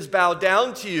nations bow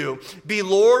down to you. Be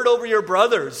Lord over your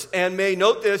brothers, and may,"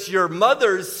 note this, "your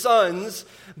mother's sons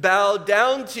bow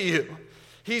down to you."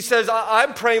 He says,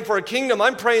 I'm praying for a kingdom.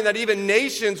 I'm praying that even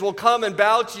nations will come and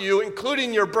bow to you,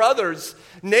 including your brothers,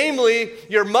 namely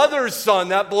your mother's son,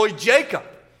 that boy Jacob,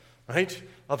 right?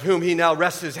 Of whom he now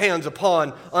rests his hands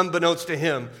upon, unbeknownst to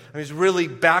him. I mean, he's really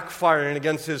backfiring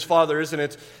against his father, isn't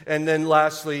it? And then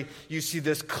lastly, you see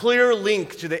this clear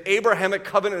link to the Abrahamic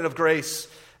covenant of grace.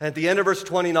 And at the end of verse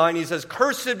 29, he says,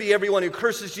 "Cursed be everyone who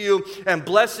curses you, and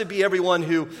blessed be everyone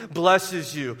who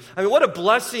blesses you." I mean, what a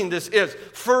blessing this is.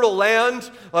 Fertile land,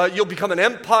 you'll become an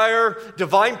empire,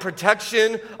 divine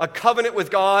protection, a covenant with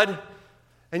God.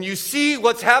 And you see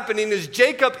what's happening is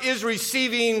Jacob is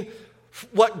receiving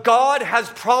what God has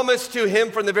promised to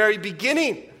him from the very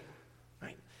beginning.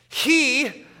 Right?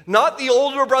 He, not the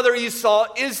older brother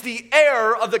Esau, is the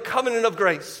heir of the covenant of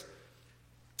grace.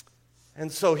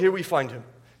 And so here we find him,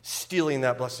 stealing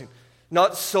that blessing.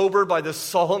 Not sobered by the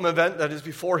solemn event that is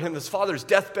before him, his father's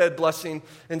deathbed blessing.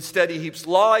 Instead, he heaps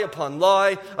lie upon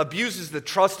lie, abuses the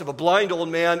trust of a blind old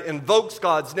man, invokes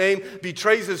God's name,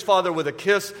 betrays his father with a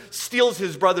kiss, steals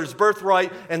his brother's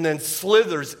birthright, and then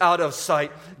slithers out of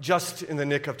sight just in the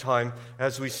nick of time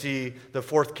as we see the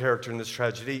fourth character in this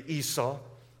tragedy, Esau,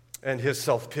 and his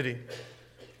self-pity.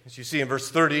 As you see in verse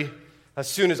 30, as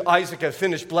soon as Isaac had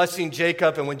finished blessing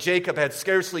Jacob, and when Jacob had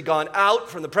scarcely gone out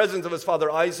from the presence of his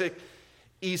father Isaac,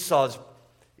 Esau,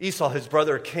 his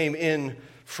brother, came in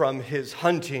from his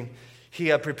hunting.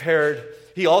 He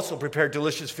also prepared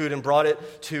delicious food and brought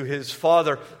it to his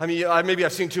father. I mean, maybe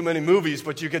I've seen too many movies,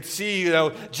 but you could see,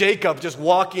 Jacob just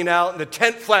walking out and the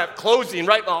tent flap closing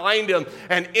right behind him,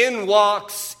 and in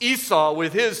walks Esau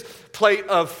with his plate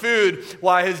of food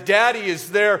while his daddy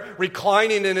is there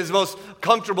reclining in his most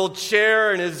comfortable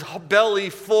chair and his belly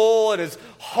full and his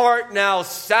heart now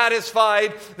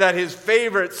satisfied that his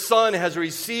favorite son has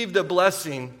received a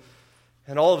blessing.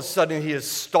 And all of a sudden he is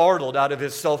startled out of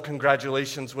his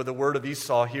self-congratulations with a word of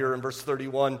Esau here in verse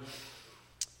 31.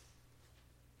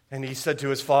 And he said to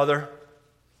his father,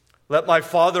 "Let my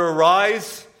father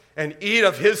arise and eat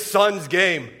of his son's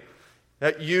game,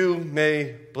 that you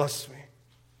may bless me."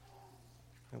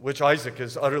 At which Isaac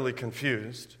is utterly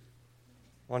confused,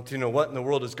 wanting to know what in the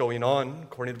world is going on.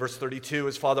 According to verse 32,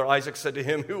 his father Isaac said to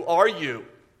him, "Who are you?"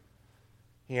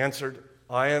 He answered,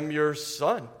 I am your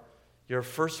son, your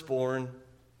firstborn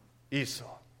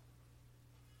Esau.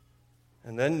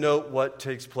 And then note what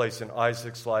takes place in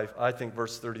Isaac's life. I think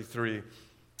verse 33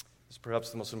 is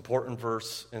perhaps the most important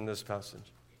verse in this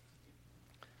passage.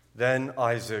 Then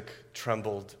Isaac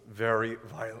trembled very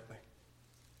violently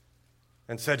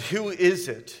and said, who is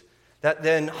it that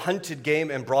then hunted game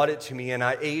and brought it to me, and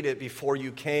I ate it before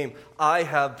you came? I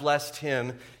have blessed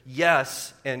him,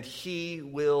 yes, and he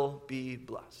will be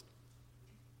blessed.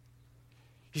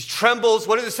 He trembles,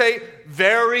 what does it say?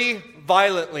 Very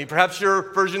violently. Perhaps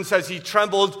your version says he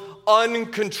trembled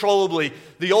uncontrollably.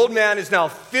 The old man is now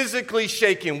physically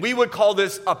shaking. We would call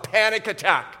this a panic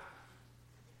attack.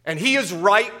 And he is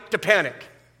right to panic.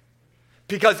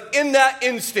 Because in that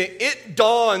instant, it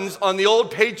dawns on the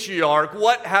old patriarch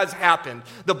what has happened.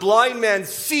 The blind man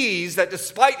sees that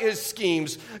despite his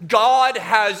schemes, God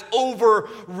has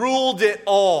overruled it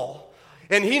all.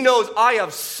 And he knows, I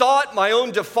have sought my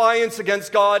own defiance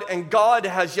against God, and God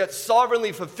has yet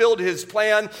sovereignly fulfilled his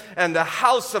plan, and the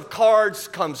house of cards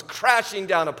comes crashing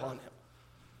down upon him.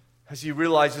 As he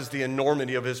realizes the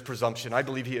enormity of his presumption, I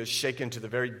believe he is shaken to the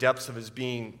very depths of his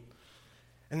being.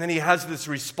 And then he has this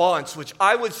response, which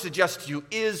I would suggest to you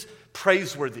is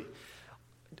praiseworthy.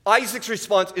 Isaac's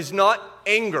response is not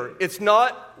anger. It's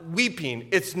not weeping.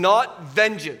 It's not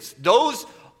vengeance. Those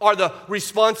are the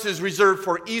responses reserved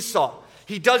for Esau.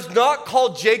 He does not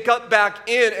call Jacob back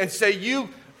in and say, you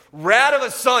rat of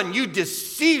a son, you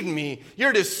deceived me.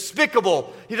 You're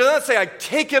despicable. He does not say, I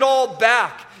take it all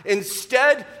back.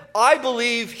 Instead, I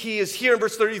believe he is here in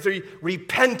verse 33,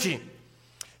 repenting.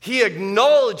 He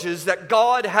acknowledges that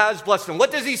God has blessed him.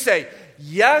 What does he say?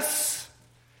 Yes,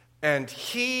 and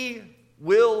he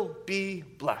will be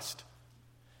blessed.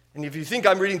 And if you think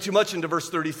I'm reading too much into verse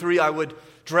 33, I would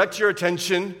direct your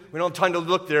attention, we don't have time to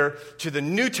look there, to the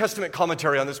New Testament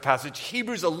commentary on this passage,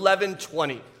 Hebrews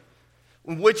 11:20,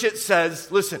 in which it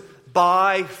says, listen,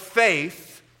 by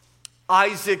faith,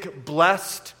 Isaac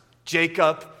blessed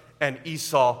Jacob and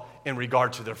Esau in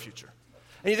regard to their future.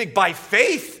 And you think, by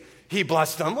faith, he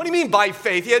blessed them. What do you mean by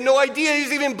faith? He had no idea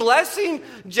he's even blessing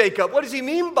Jacob. What does he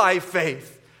mean by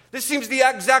faith? This seems the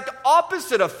exact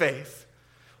opposite of faith.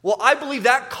 Well, I believe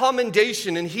that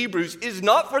commendation in Hebrews is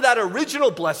not for that original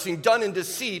blessing done in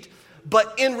deceit,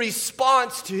 but in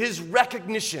response to his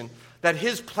recognition that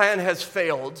his plan has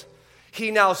failed.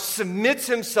 He now submits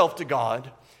himself to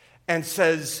God and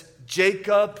says,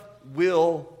 Jacob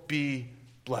will be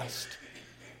blessed.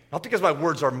 Not because my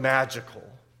words are magical,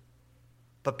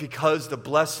 but because the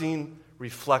blessing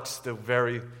reflects the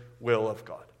very will of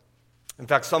God. In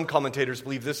fact, some commentators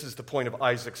believe this is the point of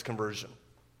Isaac's conversion.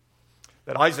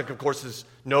 That Isaac, of course,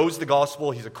 knows the gospel,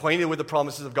 he's acquainted with the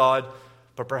promises of God,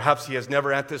 but perhaps he has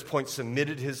never at this point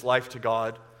submitted his life to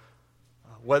God.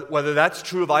 Whether that's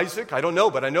true of Isaac, I don't know,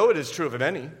 but I know it is true of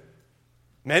many.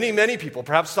 Many people,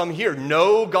 perhaps some here,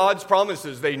 know God's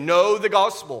promises, they know the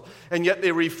gospel, and yet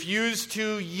they refuse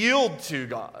to yield to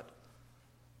God.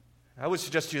 I would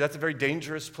suggest to you that's a very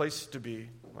dangerous place to be,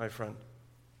 my friend.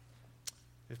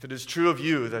 If it is true of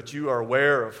you that you are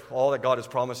aware of all that God has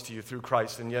promised to you through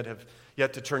Christ and yet have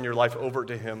yet to turn your life over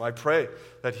to him, I pray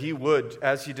that he would,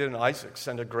 as he did in Isaac,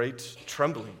 send a great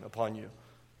trembling upon you,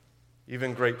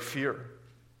 even great fear.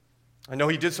 I know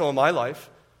he did so in my life.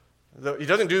 He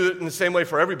doesn't do it in the same way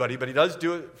for everybody, but he does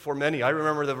do it for many. I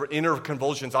remember the inner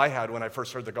convulsions I had when I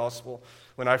first heard the gospel,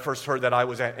 when I first heard that I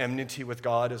was at enmity with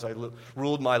God as I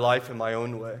ruled my life in my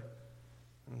own way.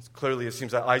 Clearly, it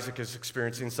seems that Isaac is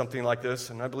experiencing something like this,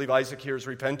 and I believe Isaac here is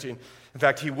repenting. In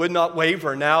fact, he would not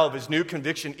waver now of his new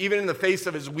conviction, even in the face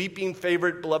of his weeping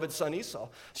favorite beloved son Esau.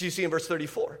 So you see in verse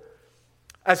 34.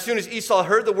 As soon as Esau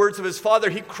heard the words of his father,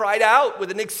 he cried out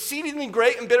with an exceedingly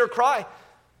great and bitter cry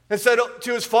and said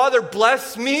to his father,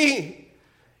 bless me,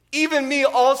 even me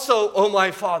also, O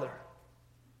my father.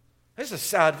 This is a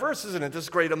sad verse, isn't it? This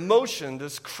great emotion,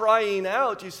 this crying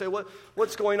out. You say,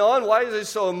 what's going on? Why is it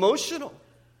so emotional?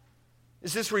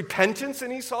 Is this repentance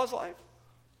in Esau's life?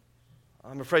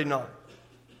 I'm afraid not.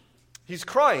 He's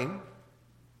crying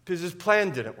because his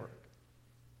plan didn't work.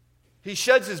 He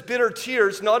sheds his bitter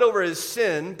tears not over his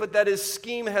sin, but that his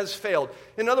scheme has failed.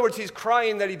 In other words, he's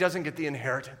crying that he doesn't get the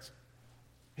inheritance.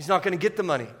 He's not going to get the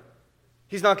money.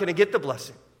 He's not going to get the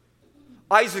blessing.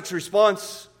 Isaac's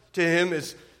response to him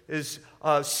is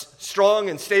strong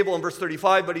and stable in verse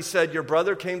 35, but he said, your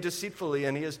brother came deceitfully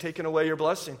and he has taken away your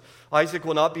blessing. Isaac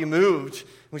will not be moved.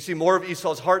 We see more of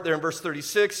Esau's heart there in verse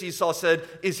 36. Esau said,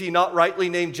 is he not rightly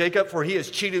named Jacob? For he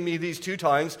has cheated me these 2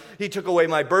 times. He took away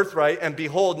my birthright, and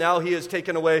behold, now he has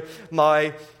taken away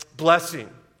my blessing.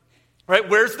 Right?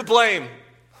 Where's the blame?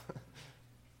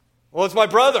 Well, it's my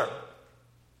brother.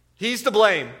 He's to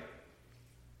blame.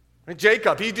 And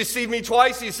Jacob, he deceived me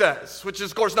twice, he says, which is,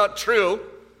 of course, not true.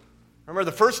 Remember,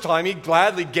 the first time he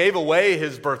gladly gave away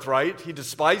his birthright. He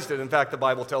despised it, in fact, the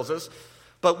Bible tells us.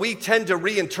 But we tend to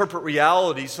reinterpret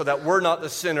reality so that we're not the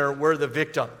sinner, we're the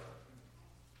victim.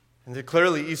 And then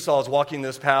clearly Esau is walking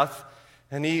this path,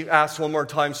 and he asks one more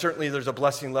time, certainly there's a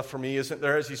blessing left for me, isn't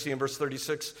there? As you see in verse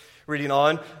 36, reading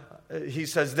on, he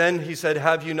says, then he said,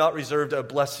 have you not reserved a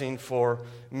blessing for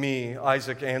me?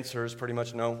 Isaac answers pretty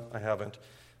much, no, I haven't.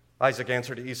 Isaac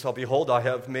answered to Esau, behold, I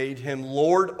have made him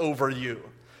lord over you,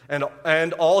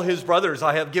 and all his brothers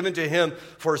I have given to him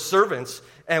for servants,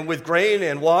 and with grain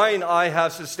and wine I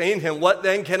have sustained him. What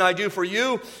then can I do for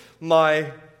you,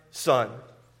 my son?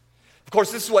 Of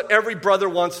course, this is what every brother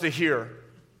wants to hear.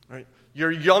 Right?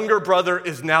 Your younger brother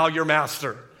is now your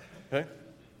master. Okay?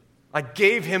 I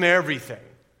gave him everything.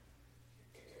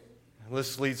 And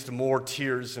this leads to more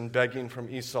tears and begging from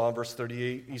Esau. Verse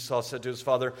 38, Esau said to his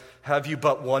father, have you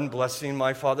but one blessing,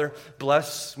 my father?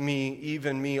 Bless me,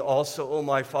 even me also, O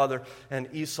my father. And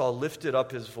Esau lifted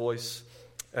up his voice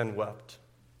and wept.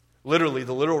 Literally,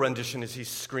 the literal rendition is he's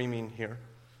screaming here.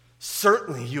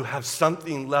 Certainly you have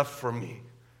something left for me.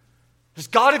 There's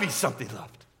got to be something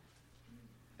left.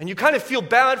 And you kind of feel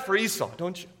bad for Esau,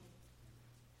 don't you?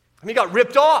 I mean, he got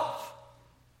ripped off.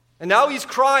 And now he's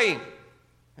crying.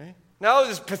 Okay? Now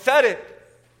it's pathetic.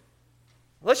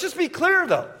 Let's just be clear,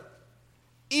 though.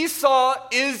 Esau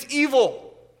is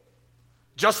evil,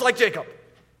 just like Jacob.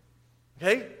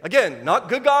 Okay? Again, not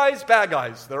good guys, bad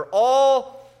guys. They're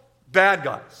all bad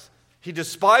guys. He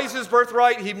despised his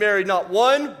birthright. He married not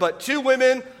one, but two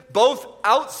women, both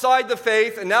outside the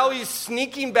faith, and now he's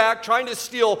sneaking back, trying to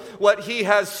steal what he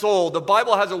has sold. The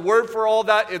Bible has a word for all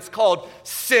that. It's called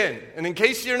sin. And in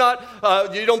case you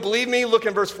don't believe me, look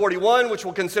in verse 41, which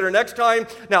we'll consider next time.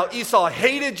 Now Esau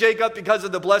hated Jacob because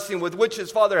of the blessing with which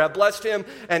his father had blessed him.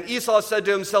 And Esau said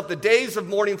to himself, the days of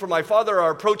mourning for my father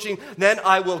are approaching. Then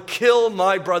I will kill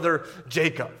my brother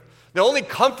Jacob. The only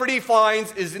comfort he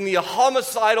finds is in the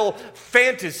homicidal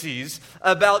fantasies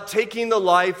about taking the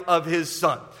life of his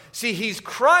son. See, he's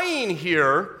crying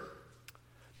here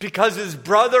because his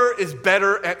brother is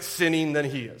better at sinning than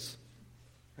he is.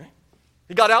 Right?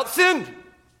 He got out-sinned.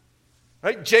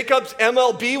 Right? Jacob's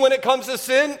MLB when it comes to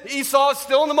sin, Esau's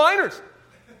still in the minors.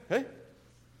 Okay?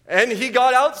 And he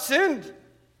got out-sinned.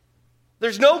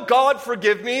 There's no God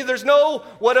forgive me. There's no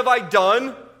what have I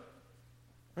done.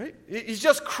 Right? He's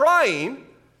just crying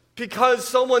because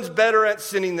someone's better at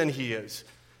sinning than he is.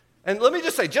 And let me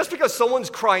just say, just because someone's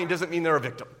crying doesn't mean they're a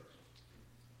victim.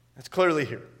 It's clearly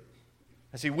here.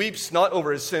 As he weeps not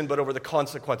over his sin, but over the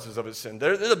consequences of his sin.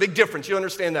 There's a big difference. You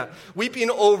understand that. Weeping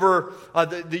over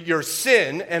your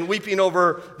sin and weeping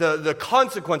over the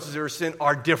consequences of your sin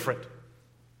are different.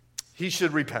 He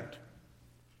should repent.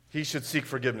 He should seek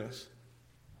forgiveness.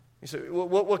 You say,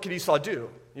 what could Esau do,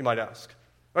 you might ask?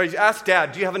 Or he asked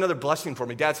Dad, do you have another blessing for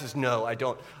me? Dad says, no, I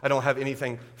don't have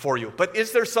anything for you. But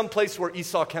is there some place where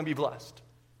Esau can be blessed?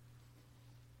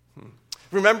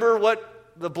 Remember what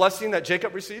the blessing that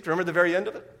Jacob received? Remember the very end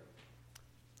of it?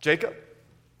 Jacob,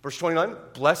 verse 29,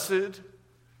 blessed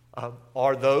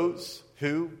are those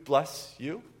who bless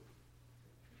you.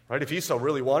 Right? If Esau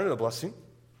really wanted a blessing,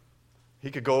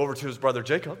 he could go over to his brother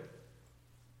Jacob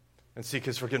and seek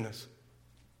his forgiveness.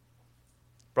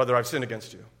 Brother, I've sinned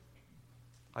against you.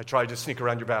 I tried to sneak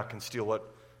around your back and steal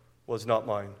what was not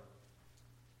mine.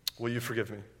 Will you forgive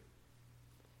me?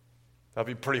 That'd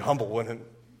be pretty humble, wouldn't it?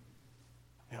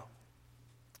 Yeah.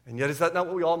 And yet, is that not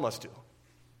what we all must do?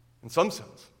 In some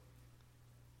sense.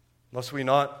 Must we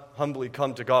not humbly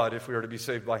come to God if we are to be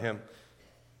saved by him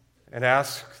and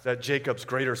ask that Jacob's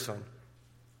greater son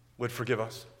would forgive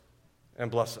us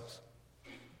and bless us?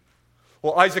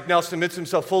 Well, Isaac now submits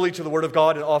himself fully to the word of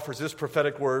God and offers this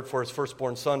prophetic word for his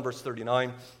firstborn son, verse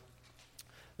 39.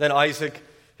 Then Isaac,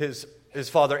 his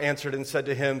father, answered and said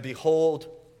to him, behold,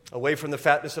 away from the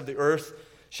fatness of the earth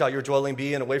shall your dwelling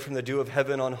be, and away from the dew of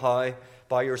heaven on high.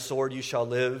 By your sword you shall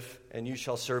live, and you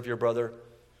shall serve your brother.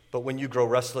 But when you grow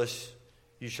restless,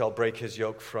 you shall break his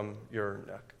yoke from your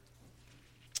neck.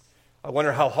 I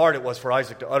wonder how hard it was for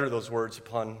Isaac to utter those words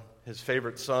upon his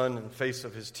favorite son in the face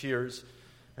of his tears.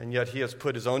 And yet he has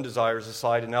put his own desires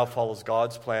aside and now follows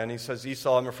God's plan. He says,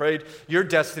 Esau, I'm afraid your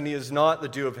destiny is not the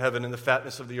dew of heaven and the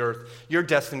fatness of the earth. Your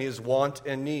destiny is want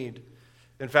and need.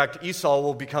 In fact, Esau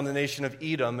will become the nation of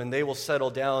Edom, and they will settle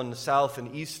down south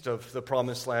and east of the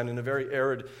promised land in a very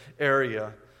arid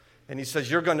area. And he says,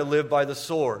 you're going to live by the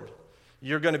sword.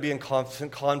 You're going to be in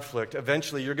constant conflict.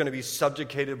 Eventually, you're going to be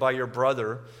subjugated by your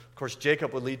brother. Of course,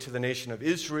 Jacob would lead to the nation of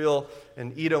Israel,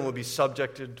 and Edom would be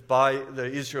subjected by the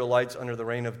Israelites under the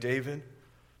reign of David.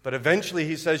 But eventually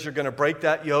he says you're going to break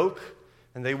that yoke,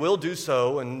 and they will do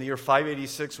so. In the year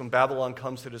 586, when Babylon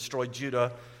comes to destroy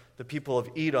Judah, the people of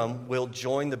Edom will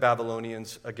join the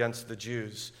Babylonians against the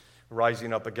Jews,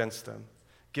 rising up against them,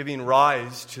 giving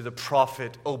rise to the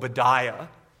prophet Obadiah,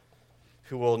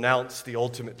 who will announce the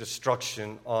ultimate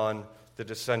destruction on the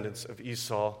descendants of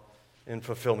Esau in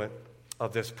fulfillment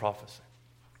of this prophecy.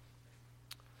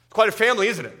 Quite a family,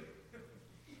 isn't it?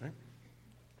 Right?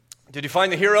 Did you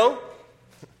find the hero?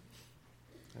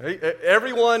 Right?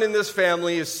 Everyone in this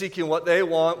family is seeking what they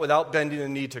want without bending a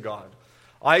knee to God.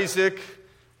 Isaac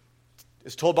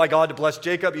is told by God to bless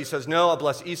Jacob. He says, no, I'll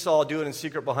bless Esau. I'll do it in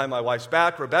secret behind my wife's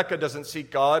back. Rebekah doesn't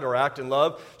seek God or act in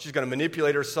love. She's going to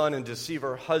manipulate her son and deceive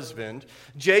her husband.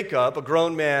 Jacob, a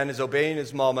grown man, is obeying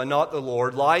his mama, not the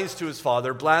Lord, lies to his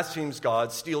father, blasphemes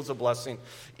God, steals a blessing.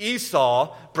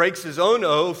 Esau breaks his own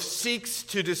oath, seeks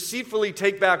to deceitfully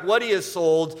take back what he has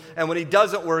sold, and when he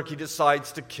doesn't work, he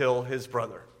decides to kill his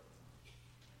brother.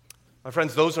 My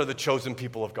friends, those are the chosen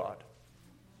people of God.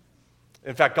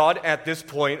 In fact, God, at this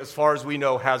point, as far as we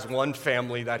know, has one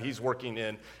family that he's working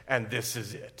in, and this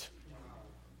is it.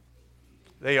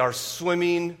 They are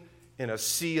swimming in a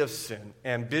sea of sin: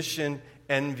 ambition,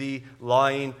 envy,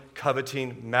 lying,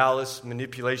 coveting, malice,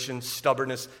 manipulation,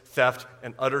 stubbornness, theft,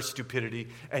 and utter stupidity.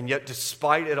 And yet,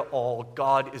 despite it all,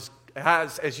 God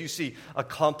has, as you see,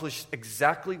 accomplished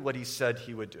exactly what he said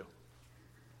he would do.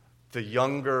 The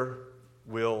younger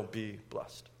will be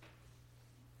blessed.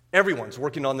 Everyone's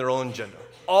working on their own agenda,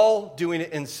 all doing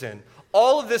it in sin.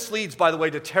 All of this leads, by the way,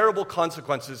 to terrible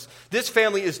consequences. This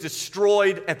family is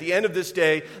destroyed at the end of this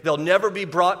day. They'll never be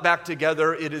brought back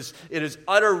together. It is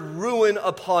utter ruin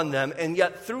upon them. And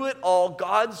yet through it all,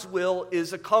 God's will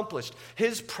is accomplished.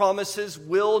 His promises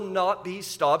will not be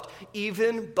stopped,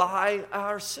 even by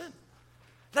our sin.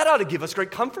 That ought to give us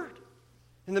great comfort.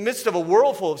 In the midst of a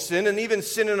world full of sin, and even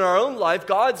sin in our own life,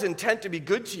 God's intent to be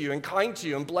good to you and kind to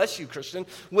you and bless you, Christian,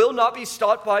 will not be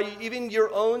stopped by even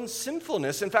your own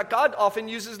sinfulness. In fact, God often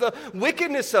uses the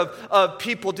wickedness of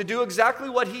people to do exactly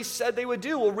what he said they would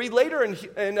do. We'll read later in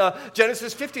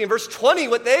Genesis 50 and verse 20,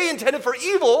 what they intended for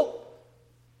evil,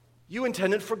 you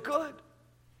intended for good.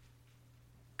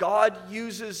 God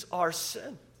uses our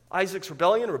sin, Isaac's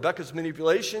rebellion, Rebekah's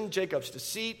manipulation, Jacob's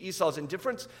deceit, Esau's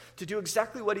indifference, to do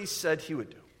exactly what he said he would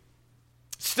do.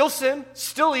 Still sin,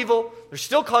 still evil, there's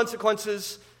still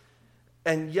consequences,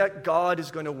 and yet God is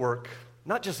going to work,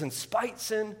 not just in spite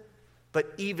sin,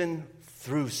 but even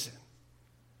through sin,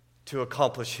 to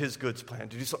accomplish his good plan,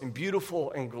 to do something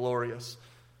beautiful and glorious,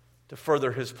 to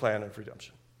further his plan of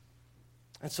redemption.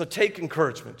 And so take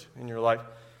encouragement in your life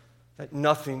that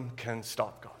nothing can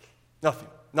stop God. Nothing,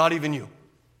 not even you.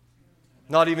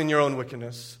 Not even your own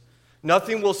wickedness.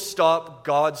 Nothing will stop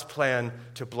God's plan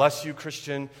to bless you,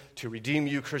 Christian, to redeem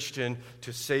you, Christian,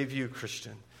 to save you,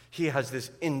 Christian. He has this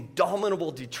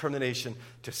indomitable determination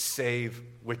to save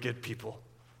wicked people.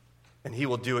 And he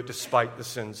will do it despite the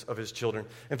sins of his children.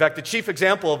 In fact, the chief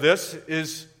example of this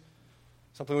is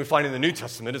something we find in the New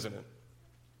Testament, isn't it?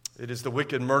 It is the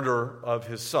wicked murder of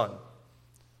his son,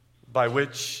 by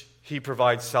which he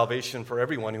provides salvation for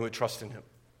everyone who would trust in him.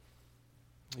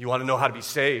 You want to know how to be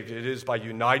saved? It is by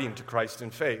uniting to Christ in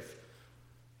faith.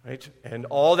 Right? And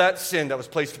all that sin that was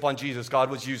placed upon Jesus, God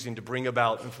was using to bring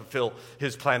about and fulfill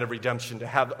his plan of redemption, to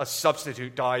have a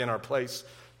substitute die in our place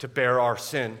to bear our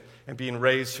sin, and being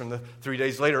raised from the 3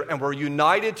 days later. And we're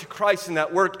united to Christ in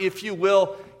that work, if you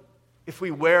will, if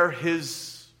we wear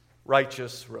his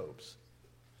righteous robes.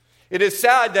 It is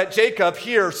sad that Jacob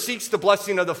here seeks the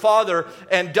blessing of the Father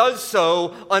and does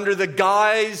so under the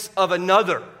guise of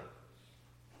another.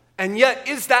 And yet,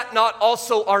 is that not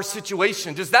also our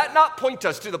situation? Does that not point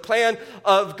us to the plan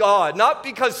of God? Not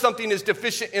because something is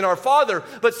deficient in our Father,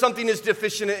 but something is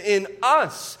deficient in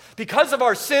us. Because of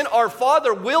our sin, our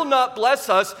Father will not bless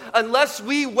us unless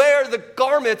we wear the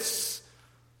garments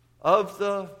of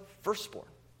the firstborn.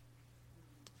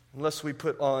 Unless we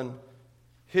put on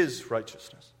his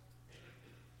righteousness.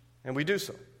 And we do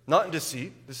so. Not in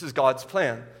deceit. This is God's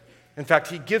plan. In fact,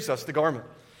 he gives us the garment.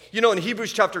 You know, in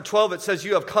Hebrews chapter 12, it says,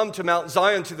 you have come to Mount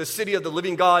Zion, to the city of the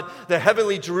living God, the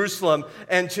heavenly Jerusalem,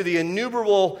 and to the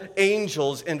innumerable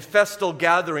angels in festal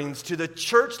gatherings, to the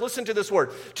church, listen to this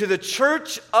word, to the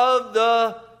church of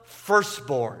the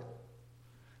firstborn.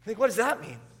 I think, what does that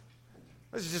mean?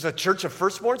 This is just a church of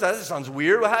firstborns? That sounds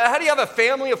weird. How do you have a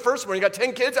family of firstborn? You got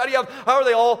 10 kids? How are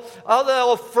they all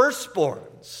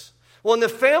firstborns? Well, in the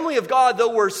family of God,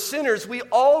 though we're sinners, we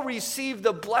all receive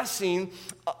the blessing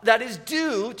that is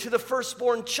due to the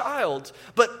firstborn child,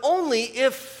 but only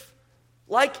if,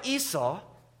 like Esau,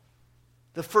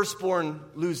 the firstborn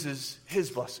loses his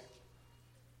blessing.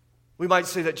 We might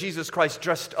say that Jesus Christ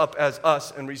dressed up as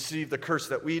us and received the curse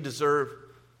that we deserve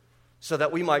so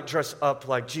that we might dress up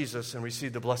like Jesus and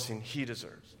receive the blessing he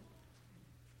deserves.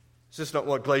 Is this not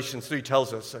what Galatians 3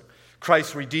 tells us? That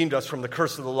Christ redeemed us from the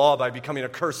curse of the law by becoming a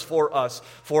curse for us.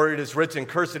 For it is written,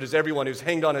 cursed is everyone who's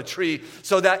hanged on a tree,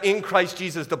 so that in Christ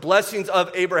Jesus the blessings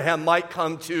of Abraham might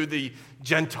come to the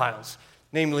Gentiles,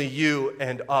 namely you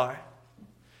and I.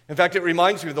 In fact, it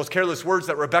reminds me of those careless words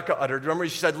that Rebecca uttered. Remember,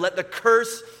 she said, let the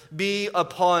curse be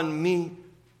upon me.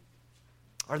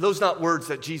 Are those not words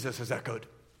that Jesus has echoed?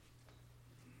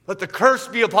 Let the curse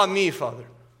be upon me, Father,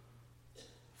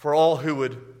 for all who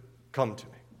would come to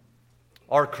me.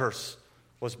 Our curse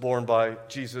was borne by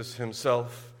Jesus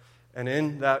himself. And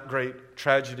in that great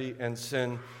tragedy and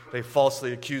sin, they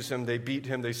falsely accuse him, they beat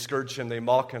him, they scourge him, they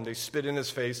mock him, they spit in his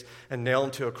face and nail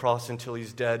him to a cross until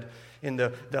he's dead. In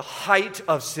the height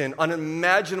of sin,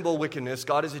 unimaginable wickedness,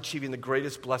 God is achieving the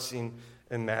greatest blessing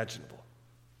imaginable.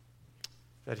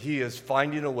 That he is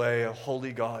finding a way, a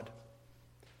holy God,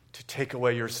 to take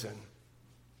away your sin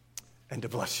and to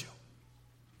bless you.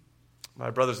 My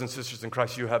brothers and sisters in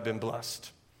Christ, you have been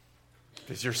blessed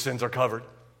because your sins are covered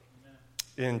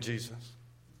in Jesus.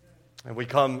 And we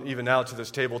come even now to this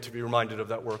table to be reminded of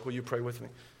that work. Will you pray with me?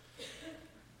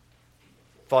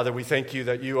 Father, we thank you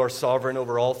that you are sovereign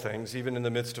over all things, even in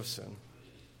the midst of sin.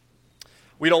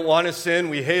 We don't want to sin.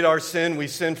 We hate our sin. We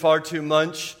sin far too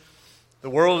much. The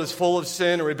world is full of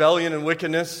sin, rebellion, and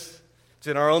wickedness. It's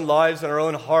in our own lives and our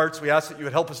own hearts. We ask that you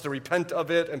would help us to repent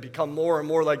of it and become more and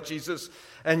more like Jesus.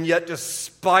 And yet,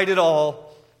 despite it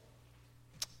all,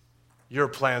 your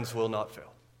plans will not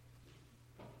fail.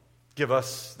 Give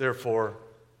us, therefore,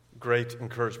 great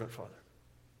encouragement, Father,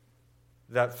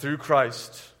 that through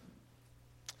Christ,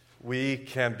 we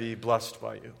can be blessed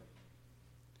by you.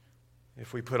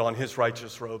 If we put on his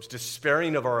righteous robes,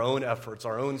 despairing of our own efforts,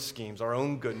 our own schemes, our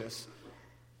own goodness,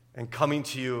 and coming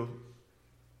to you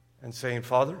and saying,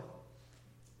 Father,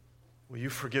 will you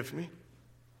forgive me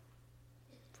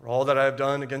for all that I have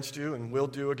done against you and will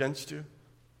do against you?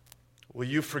 Will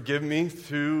you forgive me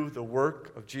through the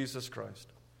work of Jesus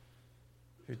Christ,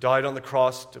 who died on the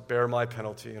cross to bear my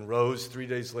penalty and rose 3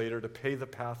 days later to pay the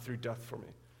path through death for me?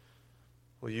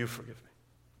 Will you forgive me?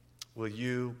 Will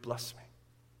you bless me?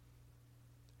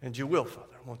 And you will,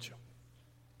 Father, won't you?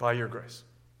 By your grace.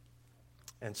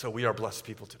 And so we are blessed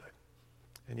people today.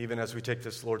 And even as we take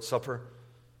this Lord's Supper,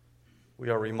 we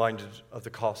are reminded of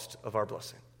the cost of our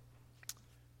blessing.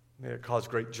 May it cause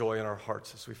great joy in our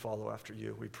hearts as we follow after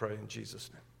you. We pray in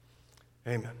Jesus'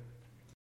 name. Amen.